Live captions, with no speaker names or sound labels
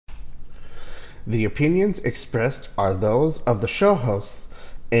The opinions expressed are those of the show hosts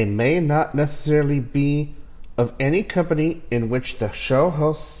and may not necessarily be of any company in which the show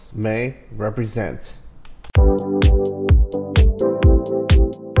hosts may represent.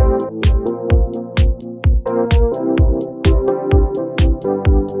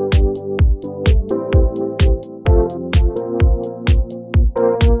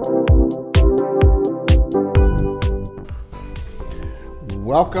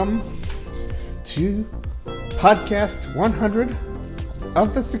 Welcome to podcast 100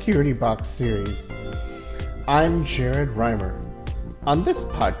 of the Security Box series. I'm Jared Reimer. On this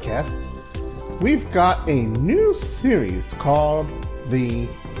podcast, we've got a new series called The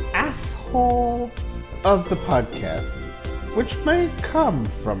Asshole of the Podcast, which may come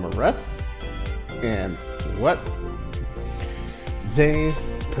from arrests and what they've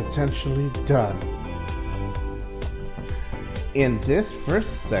potentially done. In this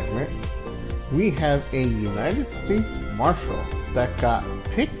first segment, we have a United States Marshal that got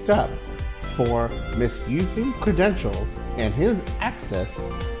picked up for misusing credentials and his access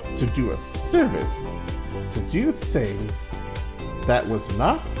to do a service, to do things that was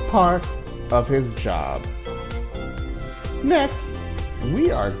not part of his job. Next, we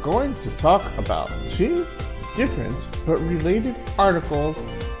are going to talk about two different but related articles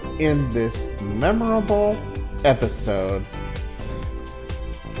in this memorable episode.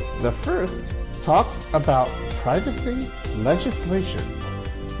 The first talks about privacy legislation,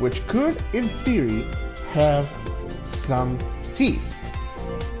 which could, in theory, have some teeth.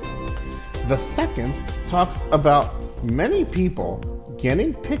 The second talks about many people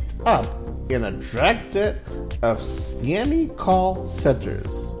getting picked up in a dragnet of scammy call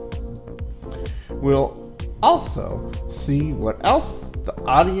centers. We'll also see what else the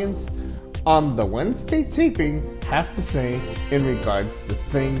audience on the Wednesday taping have to say in regards to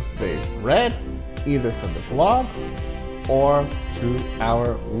things they've read, either from the blog or through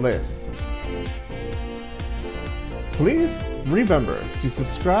our list. Please remember to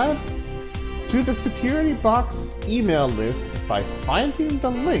subscribe to the Security Box email list by finding the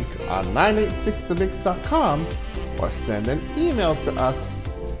link on 986themix.com or send an email to us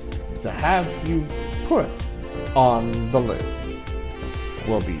to have you put on the list.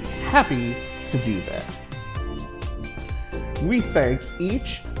 We'll be happy to do that. We thank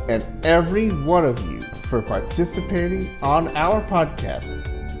each and every one of you for participating on our podcast,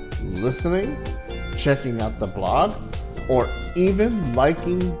 listening, checking out the blog, or even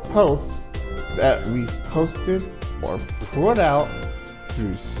liking posts that we've posted or put out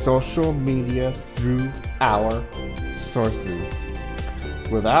through social media through our sources.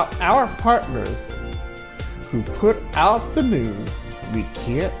 Without our partners who put out the news, we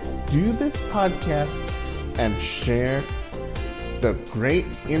can't do this podcast and share the great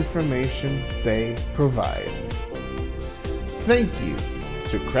information they provide. Thank you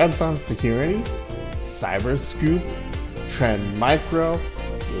to Krebs on Security, Cyberscoop, Trend Micro,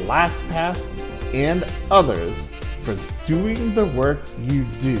 LastPass, and others for doing the work you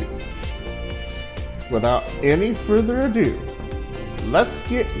do. Without any further ado, let's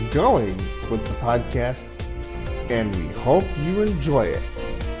get going with the podcast, and we hope you enjoy it.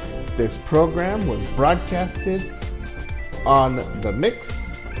 This program was broadcasted on The Mix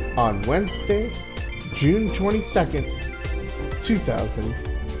on Wednesday, June 22nd,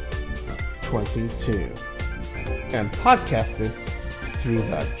 2022, and podcasted through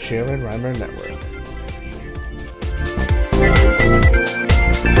the Jared Reimer Network.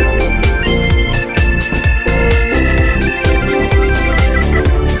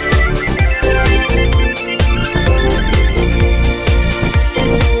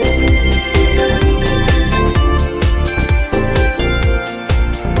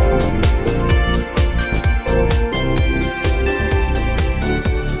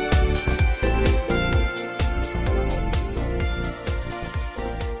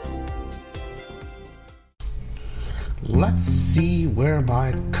 Let's see where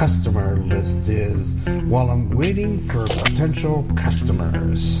my customer list is while I'm waiting for potential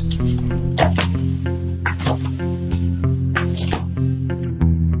customers.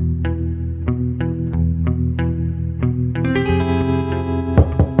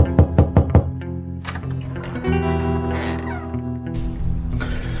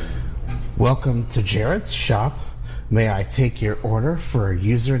 Welcome to Jared's shop. May I take your order for a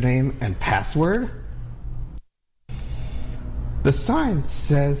username and password? The sign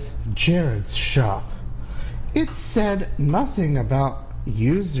says Jared's shop. It said nothing about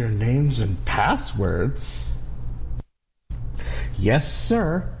usernames and passwords. Yes,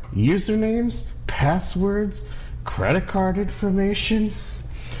 sir. Usernames, passwords, credit card information.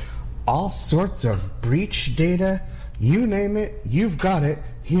 all sorts of breach data. You name it, you've got it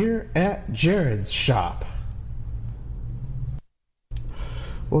here at Jared's shop.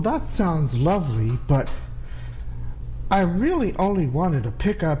 Well, that sounds lovely, but I really only wanted to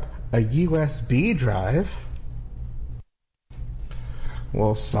pick up a USB drive.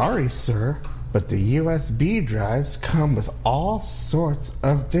 Well, sorry, sir, but the USB drives come with all sorts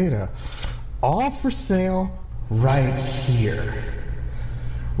of data, all for sale right here,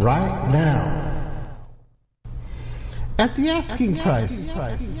 right now, at the asking price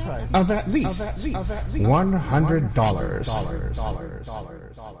of at least $100.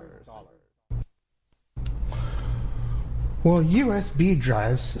 Well, USB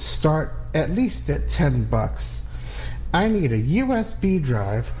drives start at least at $10. I need a USB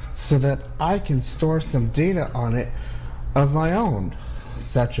drive so that I can store some data on it of my own,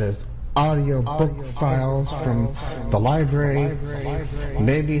 such as audio book files from the library,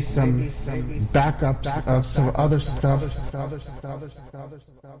 maybe some backups of some other stuff,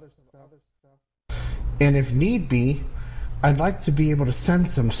 and if need be, I'd like to be able to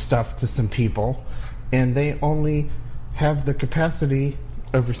send some stuff to some people, and they only have the capacity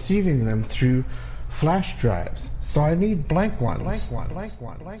of receiving them through flash drives. So I need blank ones.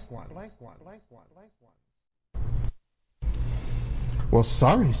 Well,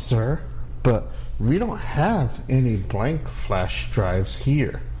 sorry, sir, but we don't have any blank flash drives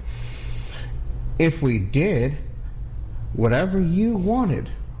here. If we did, whatever you wanted,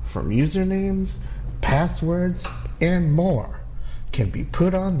 from usernames, passwords, and more, can be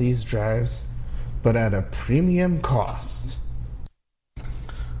put on these drives, but at a premium cost.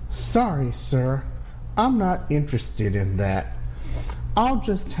 Sorry, sir, I'm not interested in that. I'll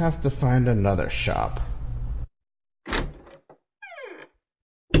just have to find another shop.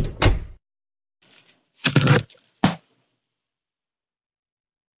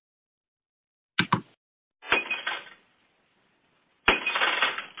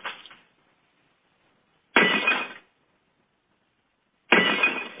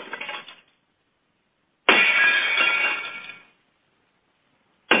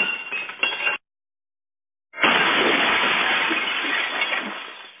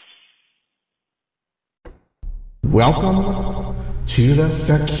 Welcome to the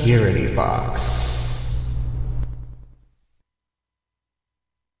security box.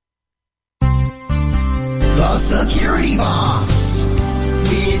 The Security Box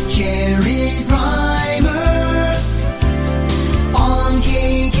with Jared Reimer on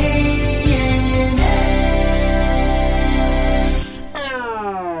KKNX.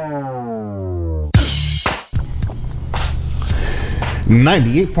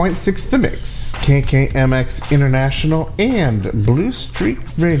 98.6 The Mix. KKMX International and Blue Streak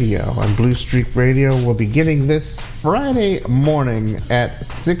Radio. And Blue Streak Radio will be getting this Friday morning at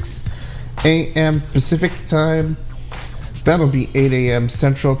 6 a.m. Pacific Time. That'll be 8 a.m.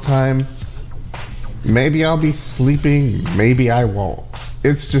 Central Time. Maybe I'll be sleeping, maybe I won't.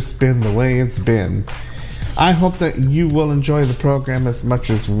 It's just been the way it's been. I hope that you will enjoy the program as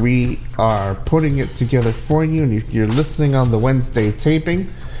much as we are putting it together for you. And if you're listening on the Wednesday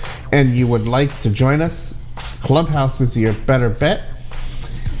taping, and you would like to join us, Clubhouse is your better bet.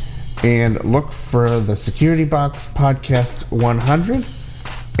 And look for the Security Box Podcast 100.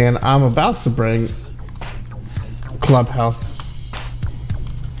 And I'm about to bring Clubhouse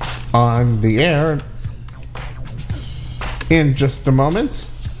on the air in just a moment.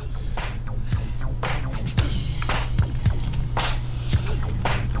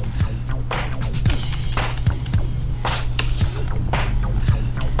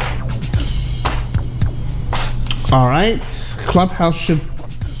 All right, Clubhouse should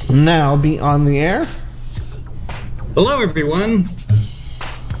now be on the air. Hello, everyone.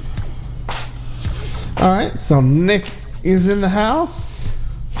 All right, so Nick is in the house.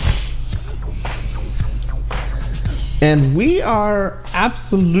 And we are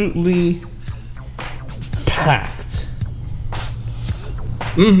absolutely packed.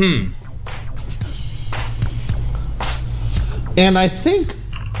 Mm-hmm. And I think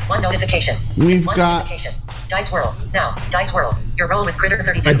One notification. We've One got notification. Dice World. Now, Dice World. Your roll with Critter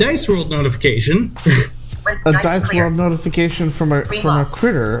 32. A Dice World notification. a Dice World notification from a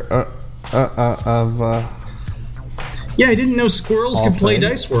critter Yeah, I didn't know squirrels could play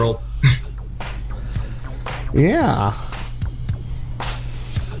Dice World. Yeah.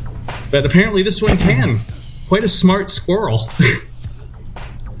 But apparently this one can. Quite a smart squirrel.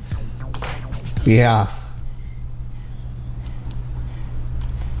 Yeah.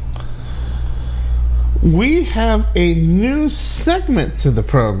 We have a new segment to the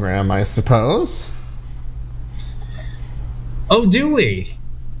program, I suppose. Oh, do we?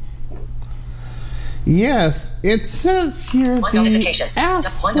 Yes, it says here One the notification.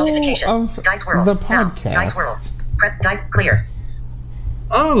 One notification. asshole of Dice World. the Now. Dice World. podcast. Dice clear.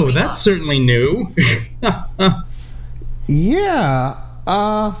 Oh, that's certainly new. Yeah,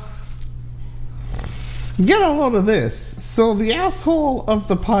 get a load of this. So the asshole of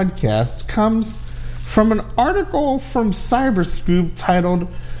the podcast comes from an article from Cyberscoop titled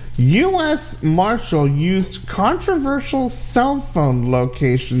U.S. Marshal Used Controversial Cell Phone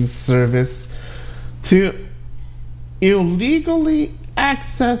Location Service to Illegally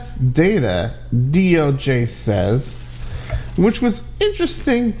Access Data, DOJ says, which was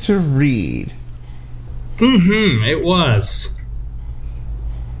interesting to read. It was.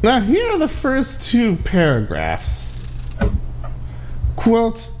 Now, here are the first two paragraphs.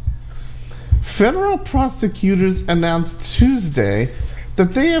 Quote, federal prosecutors announced Tuesday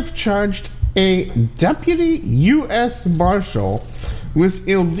that they have charged a deputy U.S. Marshal with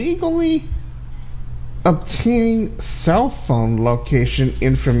illegally obtaining cell phone location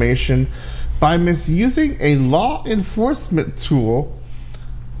information by misusing a law enforcement tool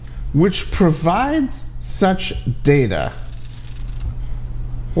which provides such data.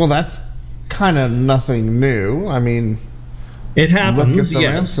 Well, that's kind of nothing new. I mean, it happens, look at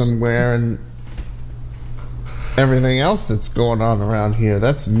the yes. ransomware and everything else that's going on around here.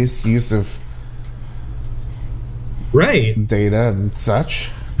 That's misuse of data and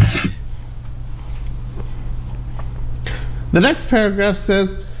such. The next paragraph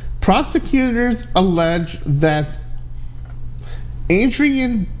says, prosecutors allege that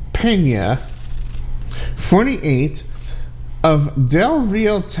Adrian Pena, 48, of Del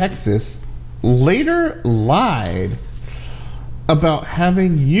Rio, Texas, later lied about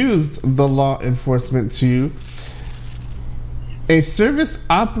having used the law enforcement to a service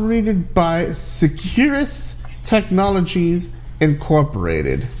operated by Securus Technologies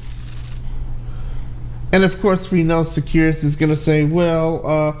Incorporated. And of course we know Securus is going to say,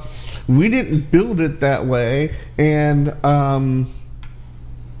 well, we didn't build it that way, and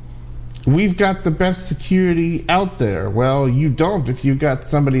we've got the best security out there. Well, you don't if you've got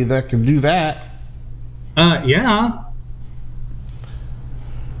somebody that can do that. Yeah.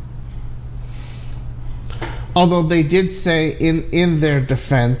 Although they did say in their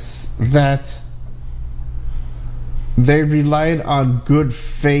defense that they relied on good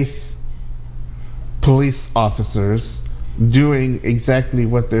faith police officers doing exactly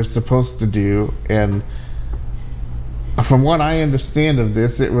what they're supposed to do, and from what I understand of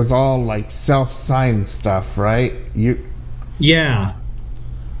this, it was all like self-signed stuff, right? Yeah.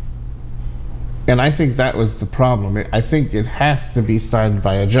 And I think that was the problem. I think it has to be signed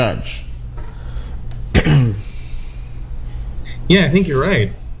by a judge. Yeah, I think you're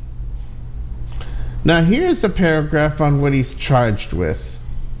right. Now here's a paragraph on what he's charged with.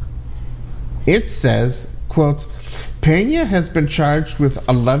 It says, quote, Pena has been charged with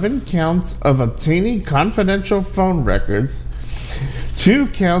 11 counts of obtaining confidential phone records, 2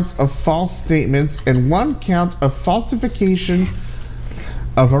 counts of false statements, and 1 count of falsification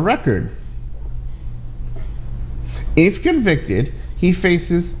of a record. If convicted, he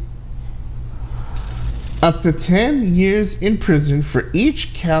faces up to 10 years in prison for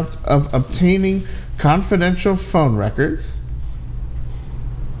each count of obtaining confidential phone records,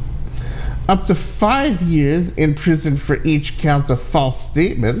 up to 5 years in prison for each count of false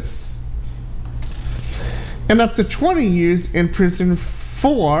statements, and up to 20 years in prison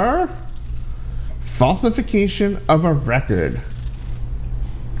for falsification of a record.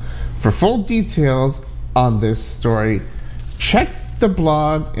 For full details on this story, check the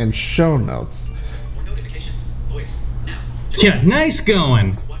blog and show notes. More notifications. Voice. Now. Yeah, nice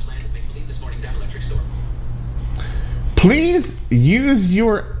going. Watch Land of Make Believe this morning down electric store. Please use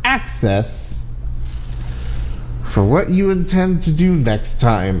your access for what you intend to do next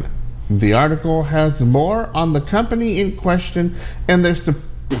time. The article has more on the company in question and their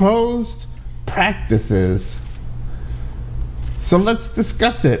supposed practices. So let's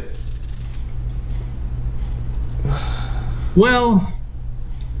discuss it. Well,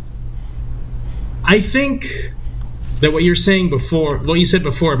 I think that what you said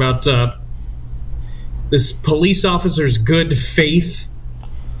before about this police officer's good faith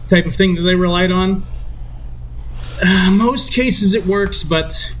type of thing that they relied on, most cases it works,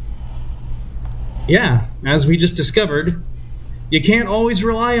 but yeah, as we just discovered, you can't always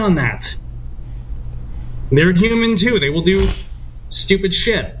rely on that. They're human too. They will do stupid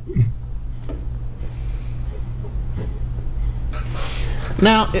shit.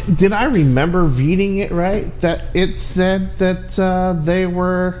 Now, did I remember reading it right? That it said that they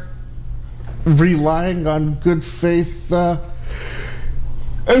were relying on good faith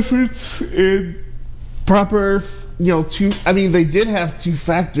efforts in proper, two. I mean, they did have two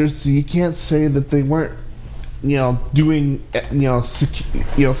factors, so you can't say that they weren't, doing,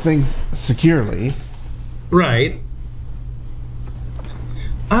 things securely. Right.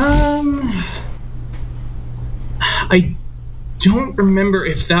 I don't remember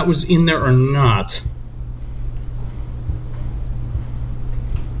if that was in there or not.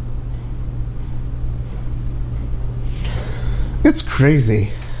 It's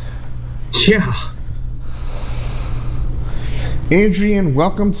crazy. Yeah. Adrian,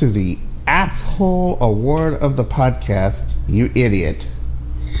 welcome to the Asshole Award of the podcast, you idiot.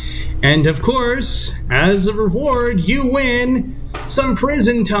 And of course, as a reward, you win some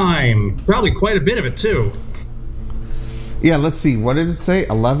prison time. Probably quite a bit of it, too. Yeah, let's see. What did it say?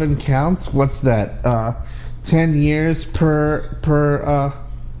 11 counts? What's that? 10 years per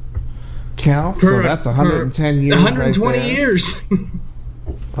count? So that's 110 years 120 right there. years.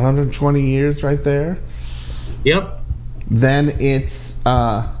 120 years right there. Yep. Then it's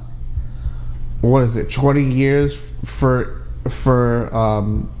what is it? 20 years for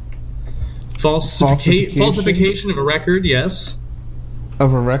falsification of a record. Yes.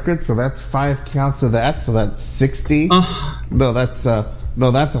 Of a record. So that's 5 counts of that. So that's 60. No, that's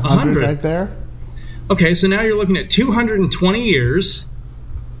 100 right there. Okay, so now you're looking at 220 years.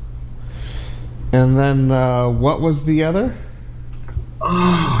 And then what was the other?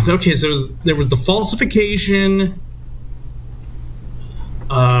 Oh, okay. So there was the falsification.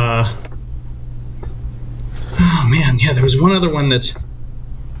 Oh man, yeah. There was one other one that.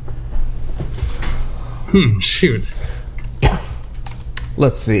 Shoot.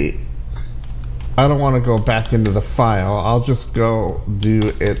 Let's see. I don't want to go back into the file. I'll just go do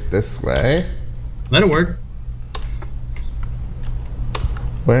it this way. That'll work.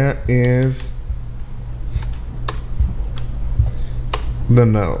 Where is the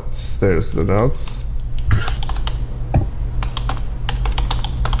notes? There's the notes.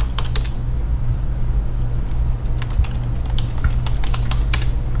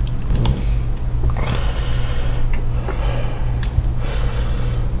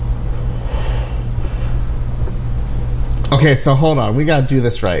 Okay, so hold on. We gotta do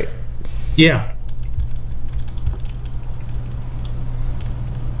this right. Yeah.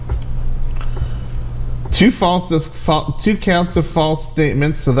 Two counts of false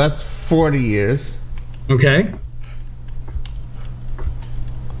statements, so that's 40 years. Okay.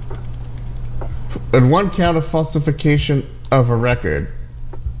 And 1 count of falsification of a record.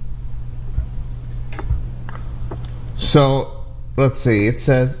 So, let's see. It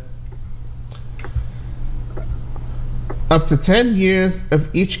says up to 10 years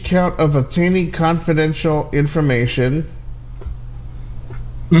of each count of obtaining confidential information.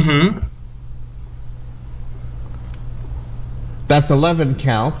 Mm-hmm. That's 11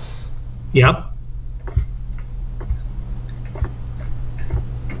 counts. Yep.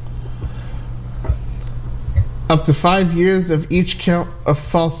 Up to 5 years of each count of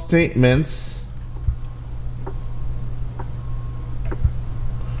false statements.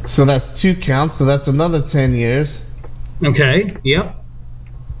 So that's 2 counts, so that's another 10 years. Okay. Yep.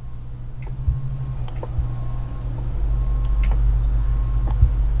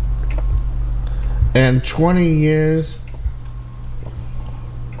 And 20 years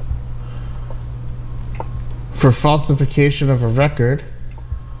for falsification of a record.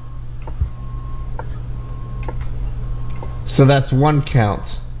 So that's 1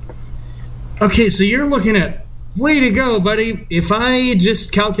 count. Okay, so you're looking at, way to go, buddy. If I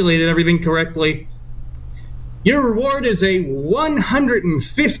just calculated everything correctly, your reward is a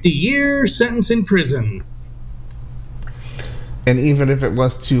 150-year sentence in prison. And even if it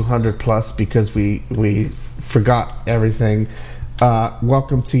was 200 plus because we forgot everything,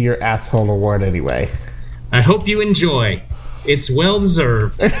 welcome to your asshole award anyway. I hope you enjoy. It's well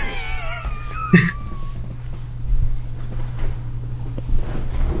deserved.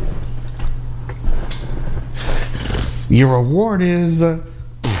 Your award is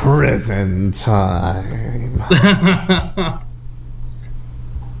prison time.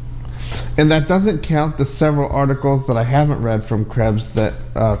 And that doesn't count the several articles that I haven't read from Krebs that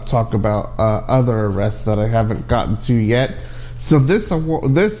talk about other arrests that I haven't gotten to yet. So this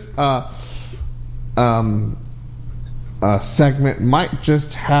segment might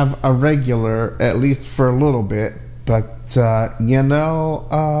just have a regular, at least for a little bit. But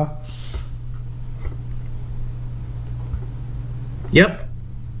Yep.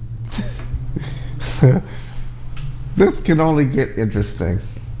 this can only get interesting.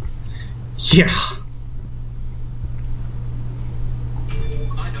 Yeah. 5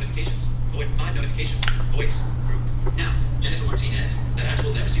 notifications. 5 notifications. Voice. Group. Now, Jennifer Martinez. That ass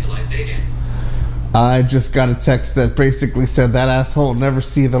will never see the light of day again. I just got a text that basically said that asshole never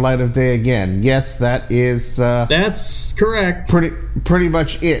see the light of day again. Yes, that is That's correct. pretty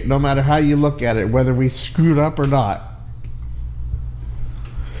much it, no matter how you look at it, whether we screwed up or not.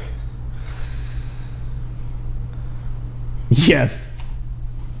 Yes.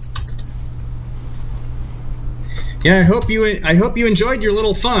 Yeah, I hope you enjoyed your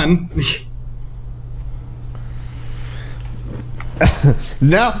little fun.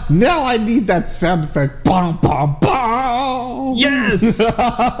 Now I need that sound effect. Bum, bum, bum. Yes.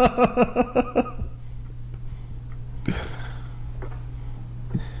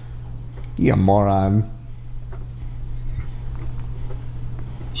 You moron.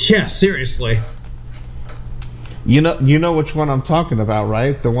 Yeah, seriously. You know which one I'm talking about,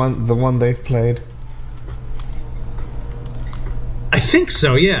 right? The one they've played. I think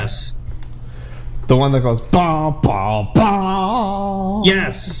so. Yes. The one that goes ba ba ba.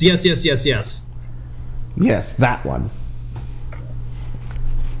 Yes. Yes. Yes. Yes. Yes. Yes, that one.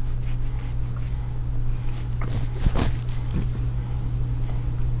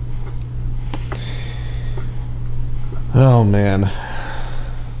 Oh man.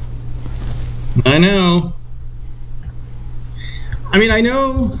 I know. I mean, I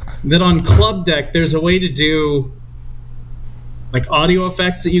know that on Club Deck there's a way to do like audio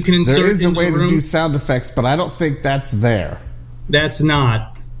effects that you can insert There is a into way the to room. do sound effects, but I don't think that's there. That's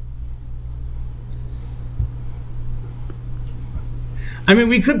not. I mean,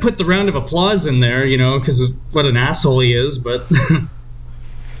 we could put the round of applause in there, because what an asshole he is, but.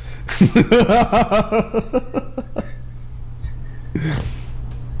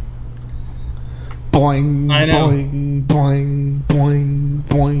 Boing, I know. boing, boing, boing,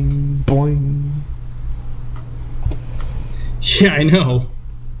 boing, boing. Yeah, I know.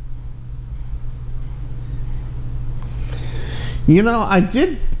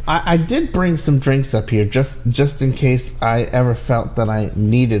 I did bring some drinks up here just in case I ever felt that I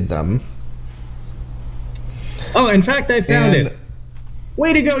needed them. Oh, in fact, I found And it.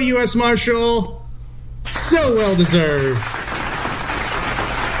 Way to go, U.S. Marshal. So well deserved.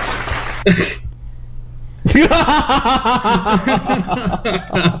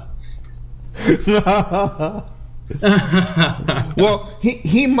 Well,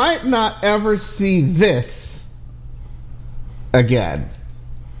 he might not ever see this again.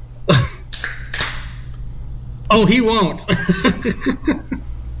 Oh, he won't.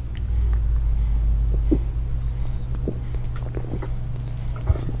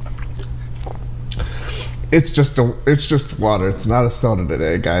 It's just water. It's not a soda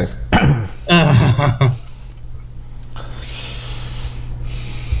today, guys.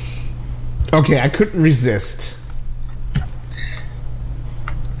 Okay, I couldn't resist.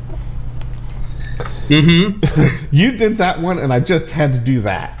 Mm-hmm. You did that one, and I just had to do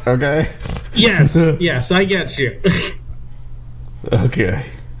that. Okay. Yes, I get you. Okay.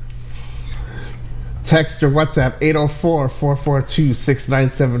 Text or WhatsApp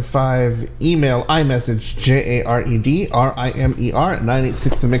 804-442-6975. Email iMessage JAREDRIMER at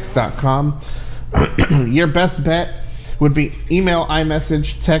 986themix.com. Your best bet would be email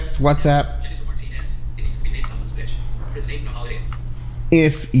iMessage, text, WhatsApp. Jennifer Martinez. It needs to be made someone's bitch. Prince Nathan Holiday.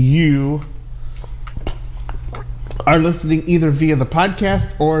 If you are listening either via the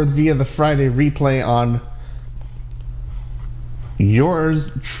podcast or via the Friday replay on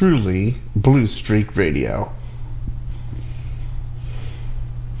yours truly, Blue Streak Radio.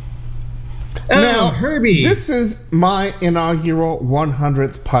 Oh, Now, Herbie. this is my inaugural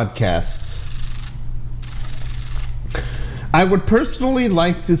 100th podcast. I would personally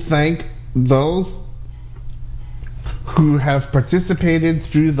like to thank those who have participated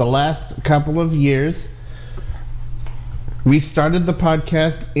through the last couple of years. We started the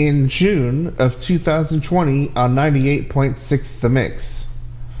podcast in June of 2020 on 98.6 The Mix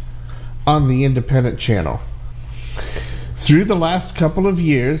on the independent channel. Through the last couple of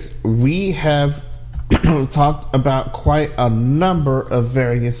years, we have talked about quite a number of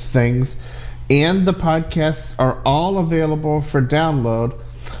various things, and the podcasts are all available for download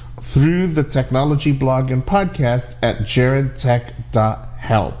through the technology blog and podcast at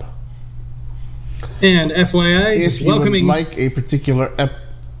jaredtech.help. And FYI, If just you would welcoming. like a particular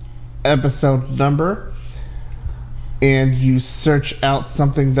episode number and you search out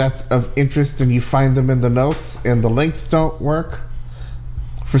something that's of interest and you find them in the notes and the links don't work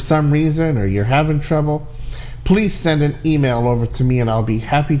for some reason or you're having trouble, please send an email over to me and I'll be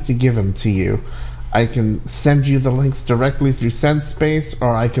happy to give them to you. I can send you the links directly through SendSpace,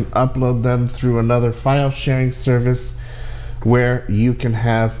 or I can upload them through another file sharing service where you can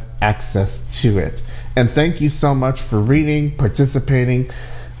have access to it. And thank you so much for reading, participating,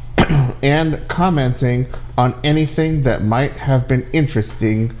 and commenting on anything that might have been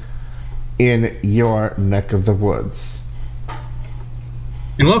interesting in your neck of the woods.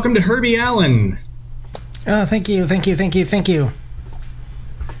 And welcome to Herbie Allen. Oh, thank you.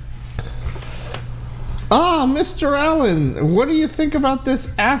 Ah, Mr. Allen, what do you think about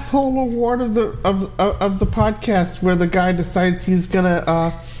this asshole award of the podcast, where the guy decides he's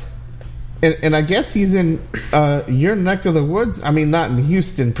gonna and I guess he's in your neck of the woods. I mean, not in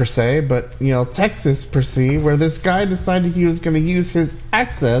Houston per se, but Texas per se, where this guy decided he was going to use his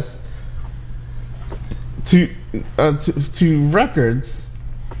access to records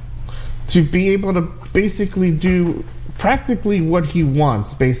to be able to basically do practically what he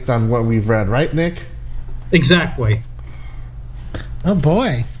wants based on what we've read, right, Nick? Exactly. Oh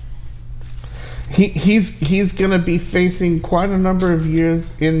boy. He's gonna be facing quite a number of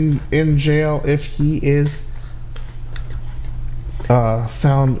years in jail if he is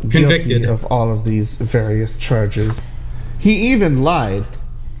found Convicted. guilty of all of these various charges. He even lied,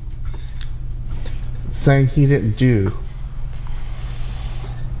 saying he didn't do.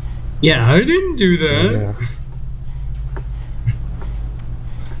 Yeah, I didn't do that. So,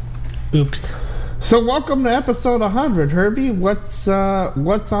 yeah. Oops. So welcome to episode 100, Herbie. What's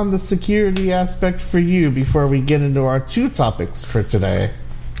on the security aspect for you before we get into our two topics for today?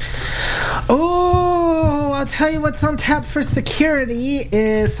 Oh, I'll tell you what's on tap for security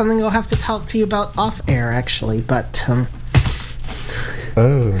is something I'll have to talk to you about off air, actually. But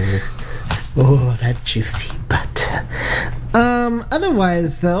Oh, that juicy butt.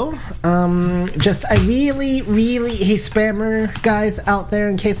 Otherwise though, just I really, hey spammer guys out there,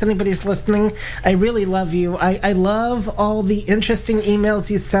 in case anybody's listening, I really love you. I love all the interesting emails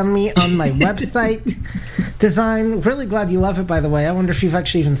you send me on my website design. Really glad you love it, by the way. I wonder if you've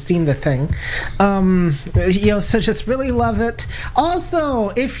actually even seen the thing. So just really love it. Also,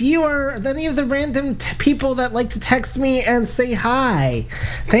 if you are any of the random people that like to text me and say hi,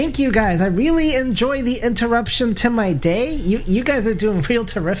 thank you guys. I really enjoy the interruption to my day. You guys are doing real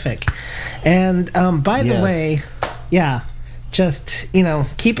terrific. And by the way, yeah, just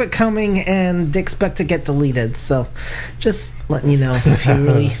keep it coming and expect to get deleted. So just letting you know if you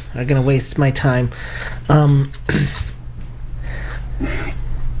really are gonna waste my time.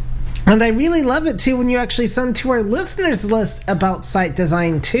 And I really love it too when you actually send to our listeners list about site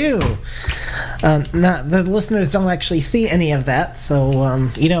design too. The listeners don't actually see any of that, so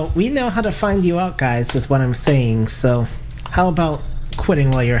we know how to find you out, guys, is what I'm saying. So how about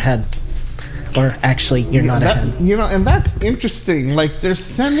quitting while you're ahead? Or actually, you're not ahead. And that's interesting. Like, they're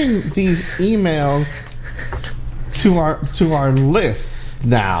sending these emails to our lists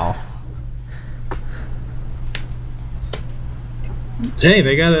now. Hey,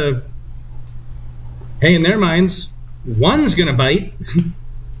 they gotta. Hey, in their minds, one's gonna bite.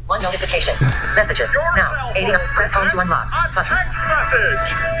 One notification. Messages. Now. 80. Press home to unlock. Button.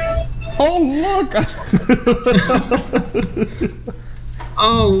 Oh, look!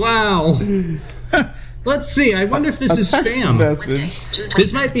 Oh, wow. Let's see. I wonder if this is text spam. message.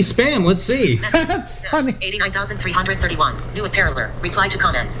 This might be spam. Let's see. That's funny. 89,331. New appareler. Reply to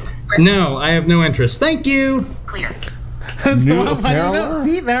comments. Press No, I have no interest. Thank you. clear. New Why do you apparel? not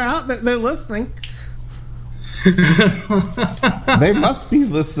see? They're out there. They're listening. They must be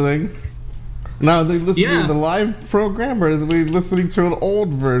listening. Now, are they listening Yeah. to the live program, or are they listening to an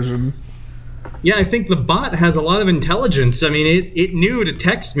old version? Yeah, I think the bot has a lot of intelligence. I mean, it knew to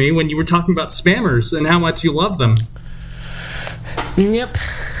text me when you were talking about spammers and how much you love them. Yep.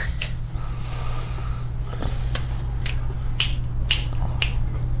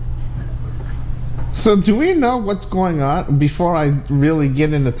 So do we know what's going on? Before I really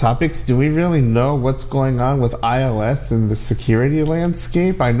get into topics, do we really know what's going on with iOS and the security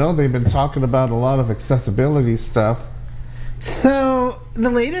landscape? I know they've been talking about a lot of accessibility stuff. So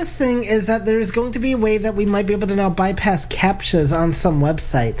the latest thing is that there's going to be a way that we might be able to now bypass CAPTCHAs on some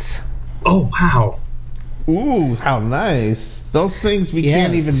websites. Oh, wow. Ooh, how nice. Those things we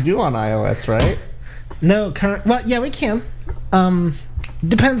can't even do on iOS, right? No, well, yeah, we can.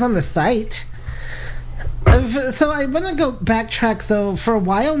 Depends on the site. So I want to go backtrack, though, for a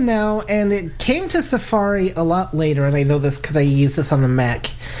while now, and it came to Safari a lot later, and I know this because I use this on the Mac.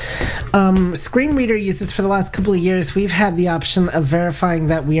 Screen Reader uses for the last couple of years. We've had the option of verifying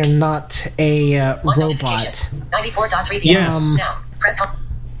that we are not a robot. 94.3. Yes. Now. Press home.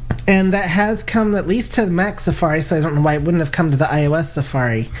 And that has come at least to Mac Safari, so I don't know why it wouldn't have come to the iOS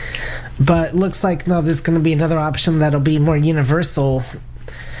Safari. But it looks like now there's going to be another option that'll be more universal.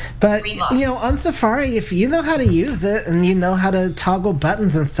 But, on Safari, if you know how to use it and you know how to toggle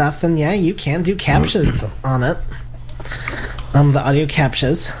buttons and stuff, then yeah, you can do CAPTCHAs on it. The audio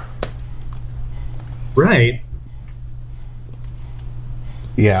CAPTCHAs. Right.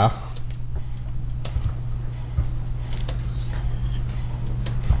 Yeah.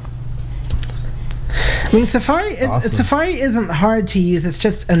 I mean, Safari Awesome. Safari isn't hard to use. It's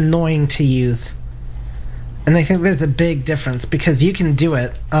just annoying to use. And I think there's a big difference because you can do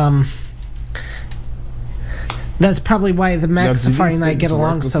it. That's probably why the Mac Now, do Safari these and I things get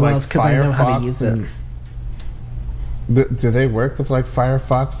along work with, so well, like, is because I know how to Firefox use it. Do they work with like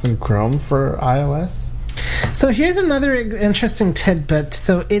Firefox and Chrome for iOS? So here's another interesting tidbit.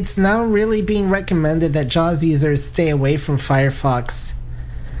 So it's now really being recommended that JAWS users stay away from Firefox,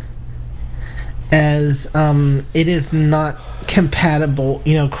 as it is not compatible.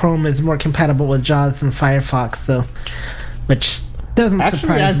 Chrome is more compatible with JAWS than Firefox, so which doesn't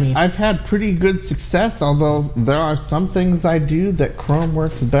surprise me. I've had pretty good success, although there are some things I do that Chrome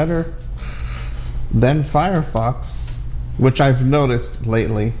works better than Firefox, which I've noticed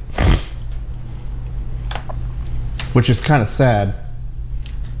lately, which is kind of sad.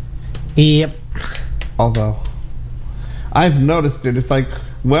 Yep. Although I've noticed it. It's like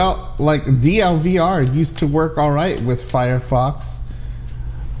DLVR used to work alright with Firefox,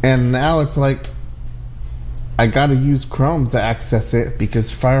 and now it's like I gotta use Chrome to access it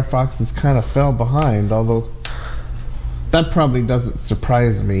because Firefox has kind of fell behind, although that probably doesn't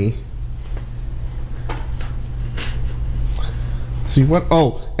surprise me. See what?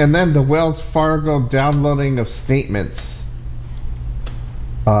 Oh, and then the Wells Fargo downloading of statements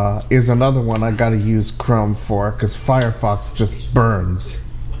is another one I gotta use Chrome for because Firefox just burns.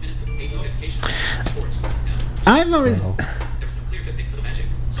 1 minute, 8 notifications. Sports. Now. I've always There was no clear cut fix for the Magic,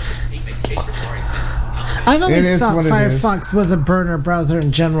 so Mr. Pete makes a case for Jabari Smith. I've always It is thought what it is. Firefox was a burner browser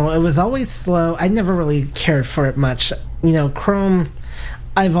in general. It was always slow. I never really cared for it much. Chrome,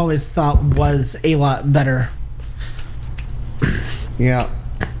 I've always thought was a lot better. Yeah.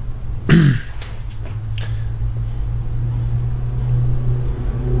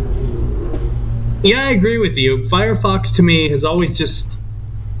 Yeah, I agree with you. Firefox to me has always just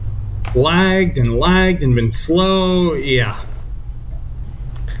lagged and been slow. Yeah.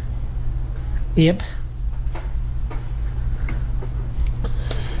 Yep.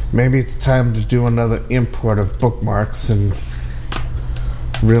 Maybe it's time to do another import of bookmarks and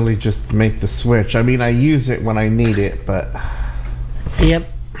really just make the switch. I mean, I use it when I need it, but Yep.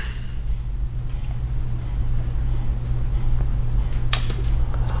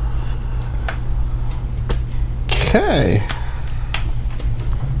 okay.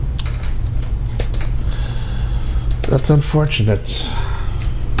 That's unfortunate.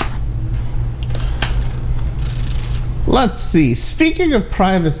 Let's see. Speaking of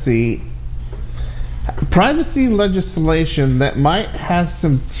privacy legislation that might have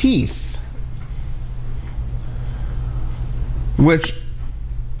some teeth, which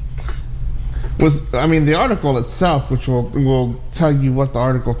was, I mean, the article itself, which we'll tell you what the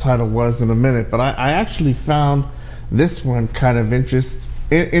article title was in a minute, but I actually found this one kind of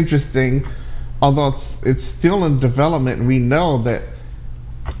interesting, although it's still in development, and we know that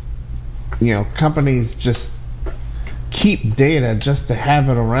companies just keep data just to have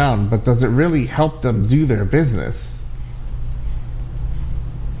it around, but does it really help them do their business?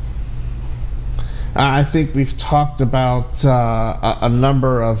 I think we've talked about a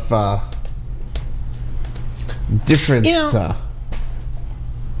number of different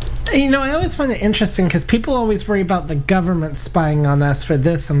I always find it interesting because people always worry about the government spying on us for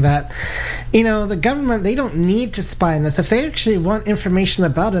this and that. The government, they don't need to spy on us. If they actually want information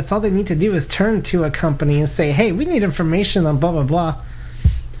about us, all they need to do is turn to a company and say, hey, we need information on blah, blah, blah.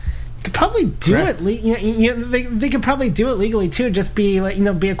 You could probably do Correct. it. They could probably do it legally too. Just be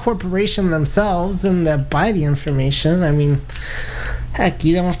be a corporation themselves and buy the information. I mean, heck,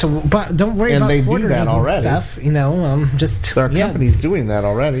 you don't have to. But don't worry And about they do orders that and already. stuff. Just there are companies doing that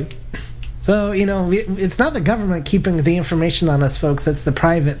already. So it's not the government keeping the information on us, folks. It's the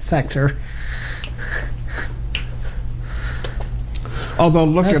private sector. Although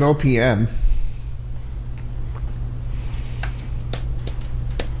look at OPM.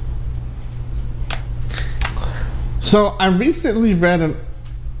 So I recently read an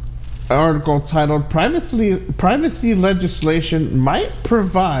article titled Privacy Legislation Might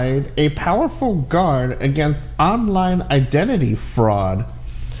Provide a Powerful Guard Against Online Identity Fraud,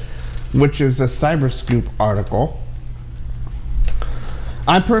 which is a Cyberscoop article.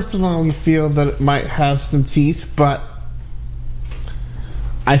 I personally feel that it might have some teeth, but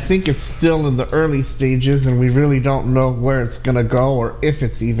I think it's still in the early stages and we really don't know where it's going to go or if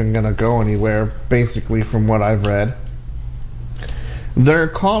it's even going to go anywhere, basically from what I've read. They're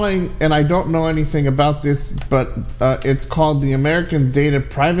calling, and I don't know anything about this, but it's called the American Data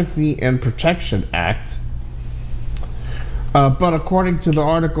Privacy and Protection Act. But according to the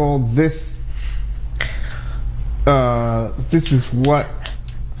article, this is what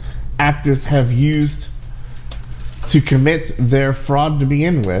actors have used to commit their fraud to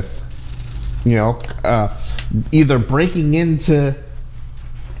begin with. Either breaking into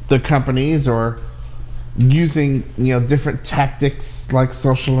the companies or using different tactics like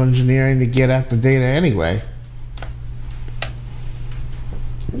social engineering to get at the data anyway.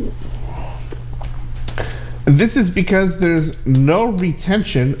 This is because there's no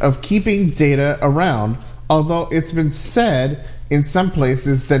retention of keeping data around, although it's been said in some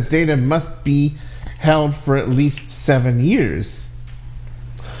places that data must be held for at least 7 years.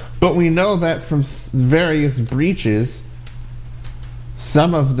 But we know that from various breaches,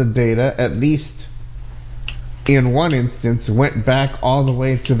 some of the data, at least in one instance, went back all the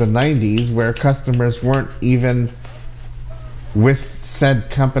way to the 90s, where customers weren't even with said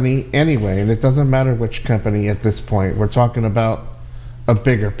company anyway. And it doesn't matter which company at this point. We're talking about a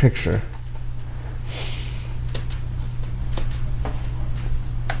bigger picture.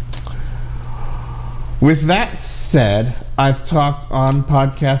 With that said, I've talked on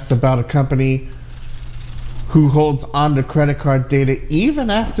podcasts about a company who holds onto credit card data even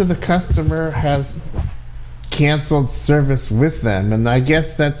after the customer has canceled service with them, and I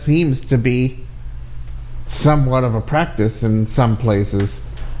guess that seems to be somewhat of a practice in some places.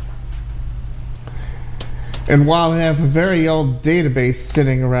 And while I have a very old database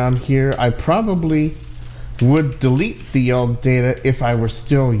sitting around here, I probably would delete the old data if I were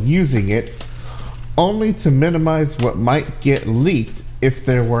still using it, only to minimize what might get leaked if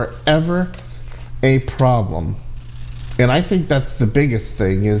there were ever a problem. And I think that's the biggest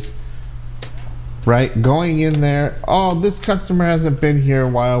thing is, right, going in there, oh, this customer hasn't been here a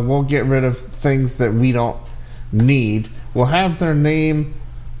while, we'll get rid of things that we don't need. We'll have their name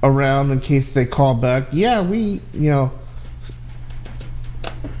around in case they call back. Yeah, we,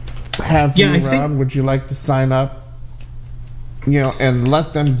 have you around. Would you like to sign up? And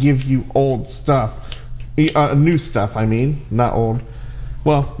let them give you old stuff. New stuff, I mean, not old.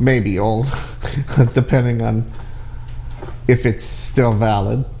 Well, maybe old, depending on if it's still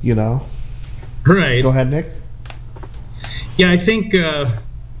valid, Right. Go ahead, Nick. Yeah, I think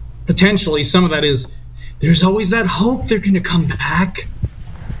potentially some of that is there's always that hope they're going to come back.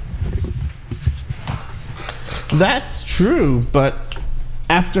 That's true, but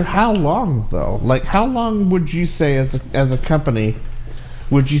after how long, though? Like, how long would you say as a company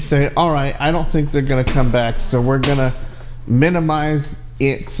would you say, all right, I don't think they're going to come back, so we're going to minimize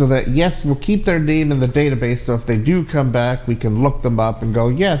it so that, yes, we'll keep their name in the database, so if they do come back, we can look them up and go,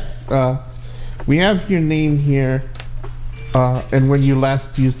 yes, we have your name here, and when you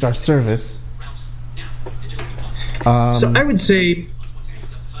last used our service. So I would say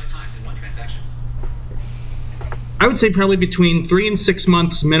probably between 3 and 6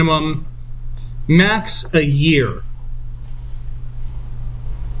 months minimum, max a year.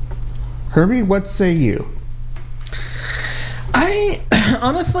 Herbie, what say you?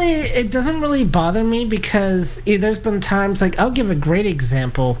 Honestly, it doesn't really bother me because there's been times, like, I'll give a great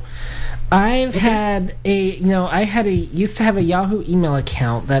example. Used to have a Yahoo email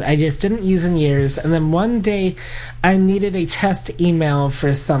account that I just didn't use in years, and then one day I needed a test email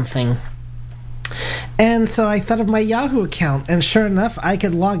for something. And so I thought of my Yahoo account, and sure enough, I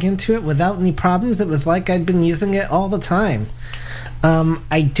could log into it without any problems. It was like I'd been using it all the time.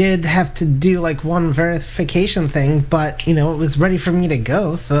 I did have to do like one verification thing, but it was ready for me to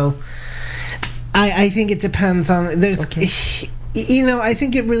go. So I think it depends on I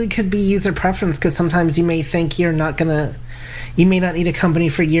think it really could be user preference, because sometimes you may think you may not need a company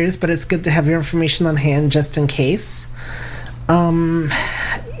for years, but it's good to have your information on hand just in case.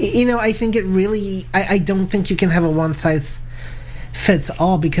 I think it really, I don't think you can have a one size fits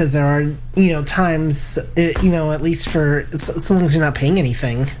all, because there are, times, at least for as long as you're not paying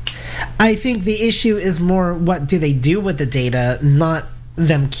anything. I think the issue is more what do they do with the data, not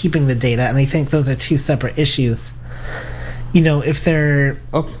them keeping the data, and I think those are two separate issues. If they're...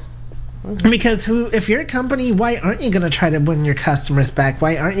 Okay. Because if you're a company, why aren't you going to try to win your customers back?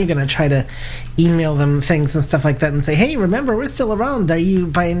 Why aren't you going to try to email them things and stuff like that and say, hey, remember, we're still around. Are you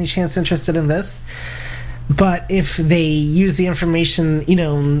by any chance interested in this? But if they use the information,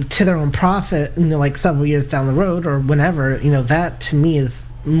 to their own profit, like several years down the road or whenever, that to me is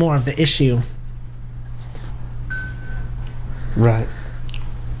more of the issue. Right.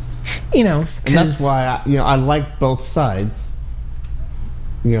 And that's why I like both sides.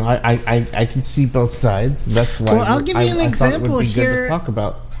 you know, I can see both sides. That's why Well, I'll give you an I thought it example would be good here. to talk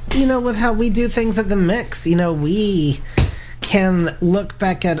about. You know, with how we do things at the Mix, you know, we can look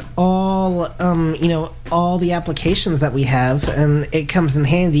back at all, you know, all the applications that we have, and it comes in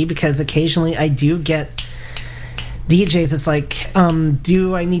handy because occasionally I do get DJs. It's like,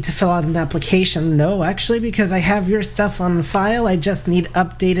 do I need to fill out an application? No, actually, because I have your stuff on file. I just need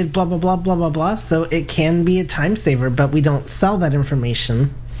updated blah, blah, blah, blah, blah, blah. So it can be a time saver, but we don't sell that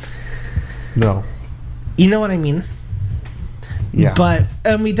information. No. You know what I mean? Yeah. But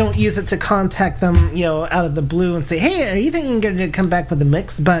we don't use it to contact them, you know, out of the blue and say, hey, are you thinking you're going to come back with a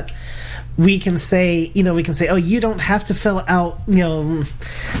mix? But we can say, oh, you don't have to fill out, you know,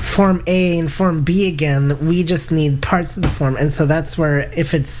 Form A and Form B again. We just need parts of the form. And so that's where,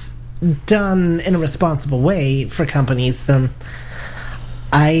 if it's done in a responsible way for companies, then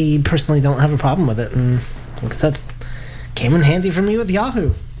I personally don't have a problem with it. And like I said, came in handy for me with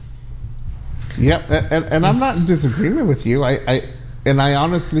Yahoo. Yep, and I'm not in disagreement with you. I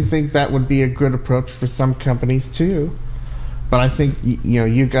honestly think that would be a good approach for some companies too. But I think you know,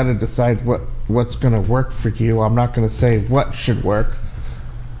 you got to decide what's going to work for you. I'm not going to say what should work.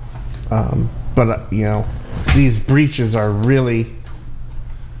 But you know, these breaches are really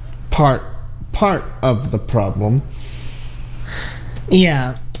part of the problem.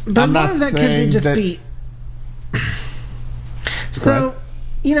 Yeah, but I'm more not of that could saying just that- be. So, Right.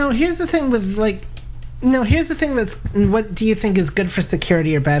 you know, here's the thing with like, here's the thing that's, what do you think is good for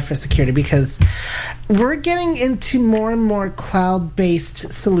security or bad for security? Because we're getting into more and more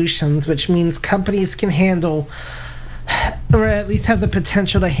cloud-based solutions, which means companies can handle, or at least have the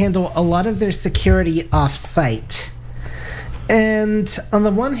potential to handle, a lot of their security off-site. And on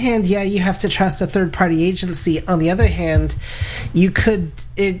the one hand, yeah, you have to trust a third-party agency. On the other hand,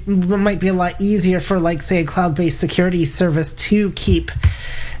 it might be a lot easier for, like, say, a cloud-based security service to keep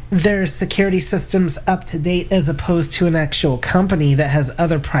their security systems up to date as opposed to an actual company that has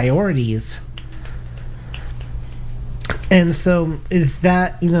other priorities. And so is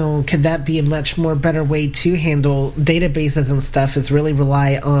that, you know, could that be a much more better way to handle databases and stuff, is really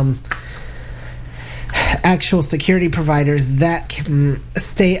rely on actual security providers that can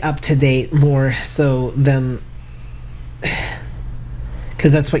stay up to date more so than,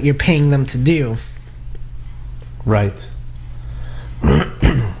 because that's what you're paying them to do. Right.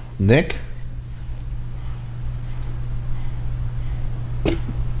 Nick?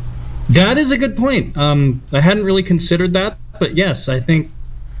 That is a good point. I hadn't really considered that, but yes, I think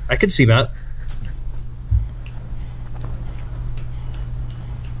I could see that.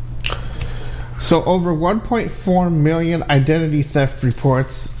 So over 1.4 million identity theft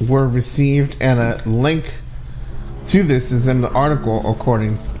reports were received, and a link to this is in the article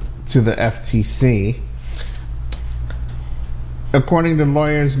according to the FTC. According to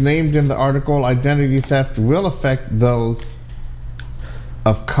lawyers named in the article, identity theft will affect those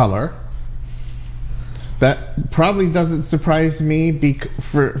of color. That probably doesn't surprise me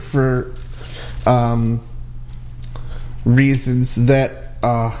for reasons that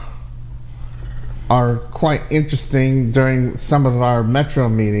are quite interesting. During some of our Metro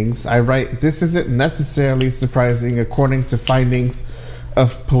meetings, I write, this isn't necessarily surprising according to findings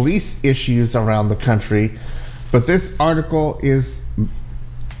of police issues around the country, but this article is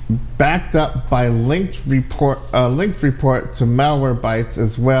backed up by a linked report to Malwarebytes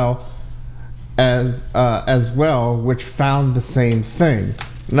as well, which found the same thing.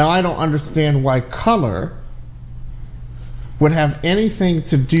 Now, I don't understand why color would have anything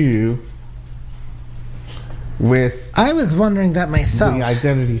to do with I was wondering that myself. the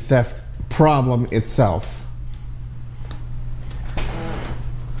identity theft problem itself.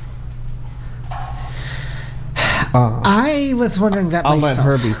 I was wondering that I'll myself. let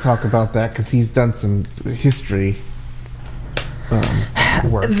Herbie talk about that because he's done some history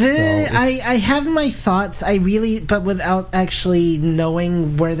work. I have my thoughts. But without actually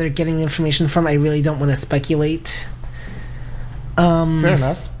knowing where they're getting the information from, I really don't want to speculate. Fair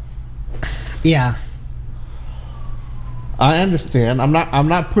enough. Yeah. I understand. I'm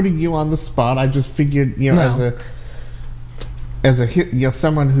not putting you on the spot. I just figured, No. as a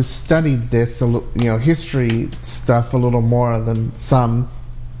someone who studied this, history stuff a little more than some.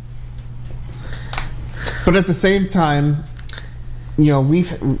 But at the same time,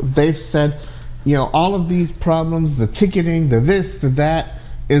 they've said, all of these problems, the ticketing, the this, the that,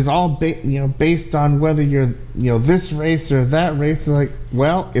 is all based on whether you're this race or that race. Like,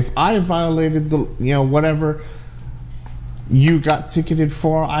 well, if I violated the whatever you got ticketed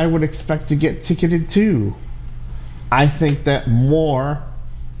for, I would expect to get ticketed too. I think that more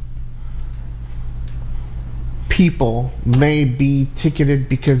people may be ticketed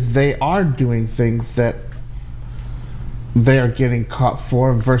because they are doing things that they are getting caught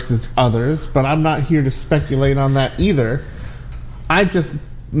for versus others, but I'm not here to speculate on that either. I just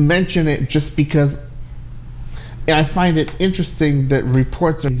mention it just because I find it interesting that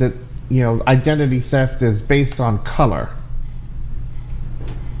reports are that, identity theft is based on color.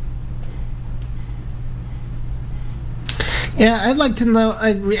 Yeah, I'd like to know.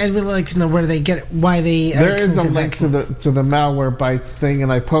 I'd really like to know where they get it, why they. There is a link to the Malwarebytes thing,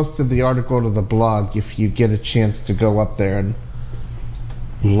 and I posted the article to the blog if you get a chance to go up there and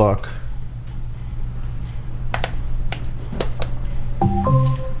look.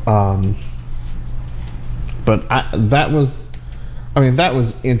 But that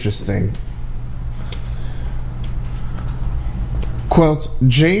was interesting. Quote,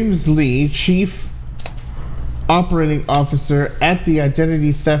 James Lee, Chief Operating Officer at the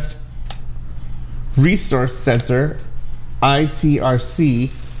Identity Theft Resource Center, ITRC,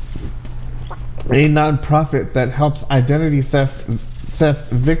 a nonprofit that helps identity theft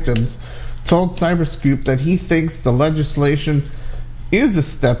victims, told Cyberscoop that he thinks the legislation is a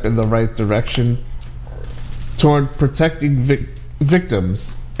step in the right direction toward protecting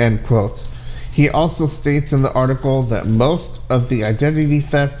victims, end quote. He also states in the article that most of the identity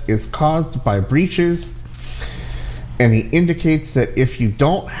theft is caused by breaches, and he indicates that if you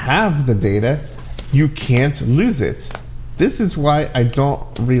don't have the data, you can't lose it. This is why I don't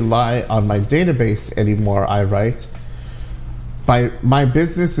rely on my database anymore, I write. My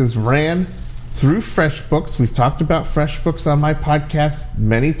business is ran through FreshBooks. We've talked about FreshBooks on my podcast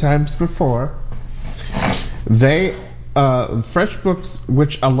many times before. FreshBooks,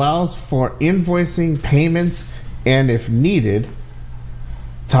 which allows for invoicing, payments, and if needed,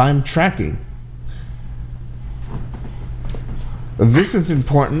 time tracking. This is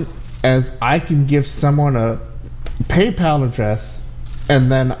important as I can give someone a PayPal address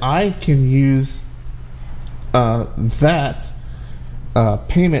and then I can use that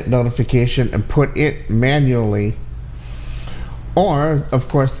payment notification and put it manually. Or, of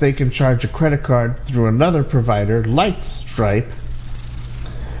course, they can charge a credit card through another provider like Stripe,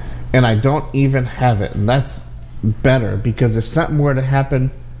 and I don't even have it. And that's better, because if something were to happen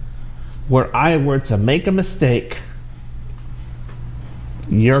where I were to make a mistake,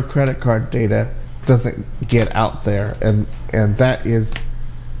 your credit card data doesn't get out there, and that is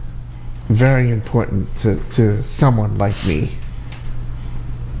very important to someone like me.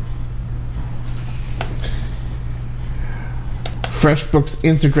 FreshBooks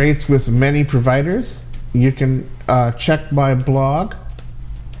integrates with many providers. You can check my blog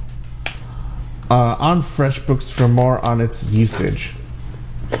on FreshBooks for more on its usage.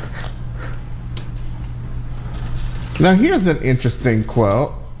 Now here's an interesting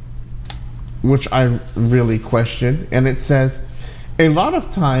quote, which I really question, and it says, a lot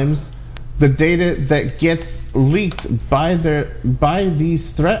of times the data that gets leaked by these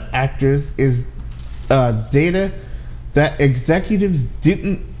threat actors is data that executives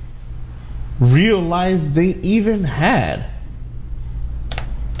didn't realize they even had,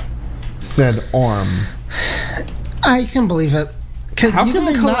 said Orm. I can believe it. How can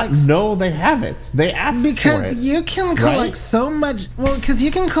they not know they have it? They asked for it. Because you can collect so much. Well, because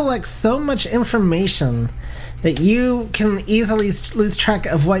you can collect so much information that you can easily lose track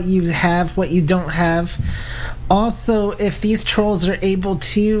of what you have, what you don't have. Also, if these trolls are able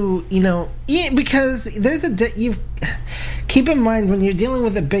to, because there's keep in mind when you're dealing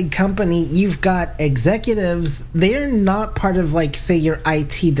with a big company, you've got executives. They're not part of, like, say, your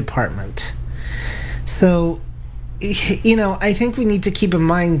IT department. So, I think we need to keep in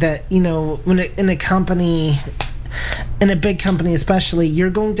mind that, when in a company, in a big company especially, you're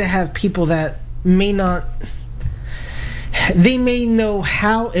going to have people that they may know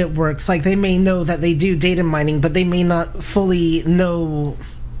how it works. Like, they may know that they do data mining, but they may not fully know,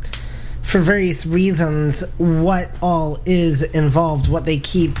 for various reasons, what all is involved, what they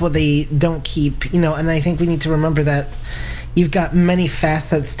keep, what they don't keep, and I think we need to remember that you've got many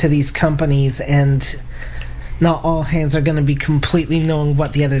facets to these companies, and not all hands are going to be completely knowing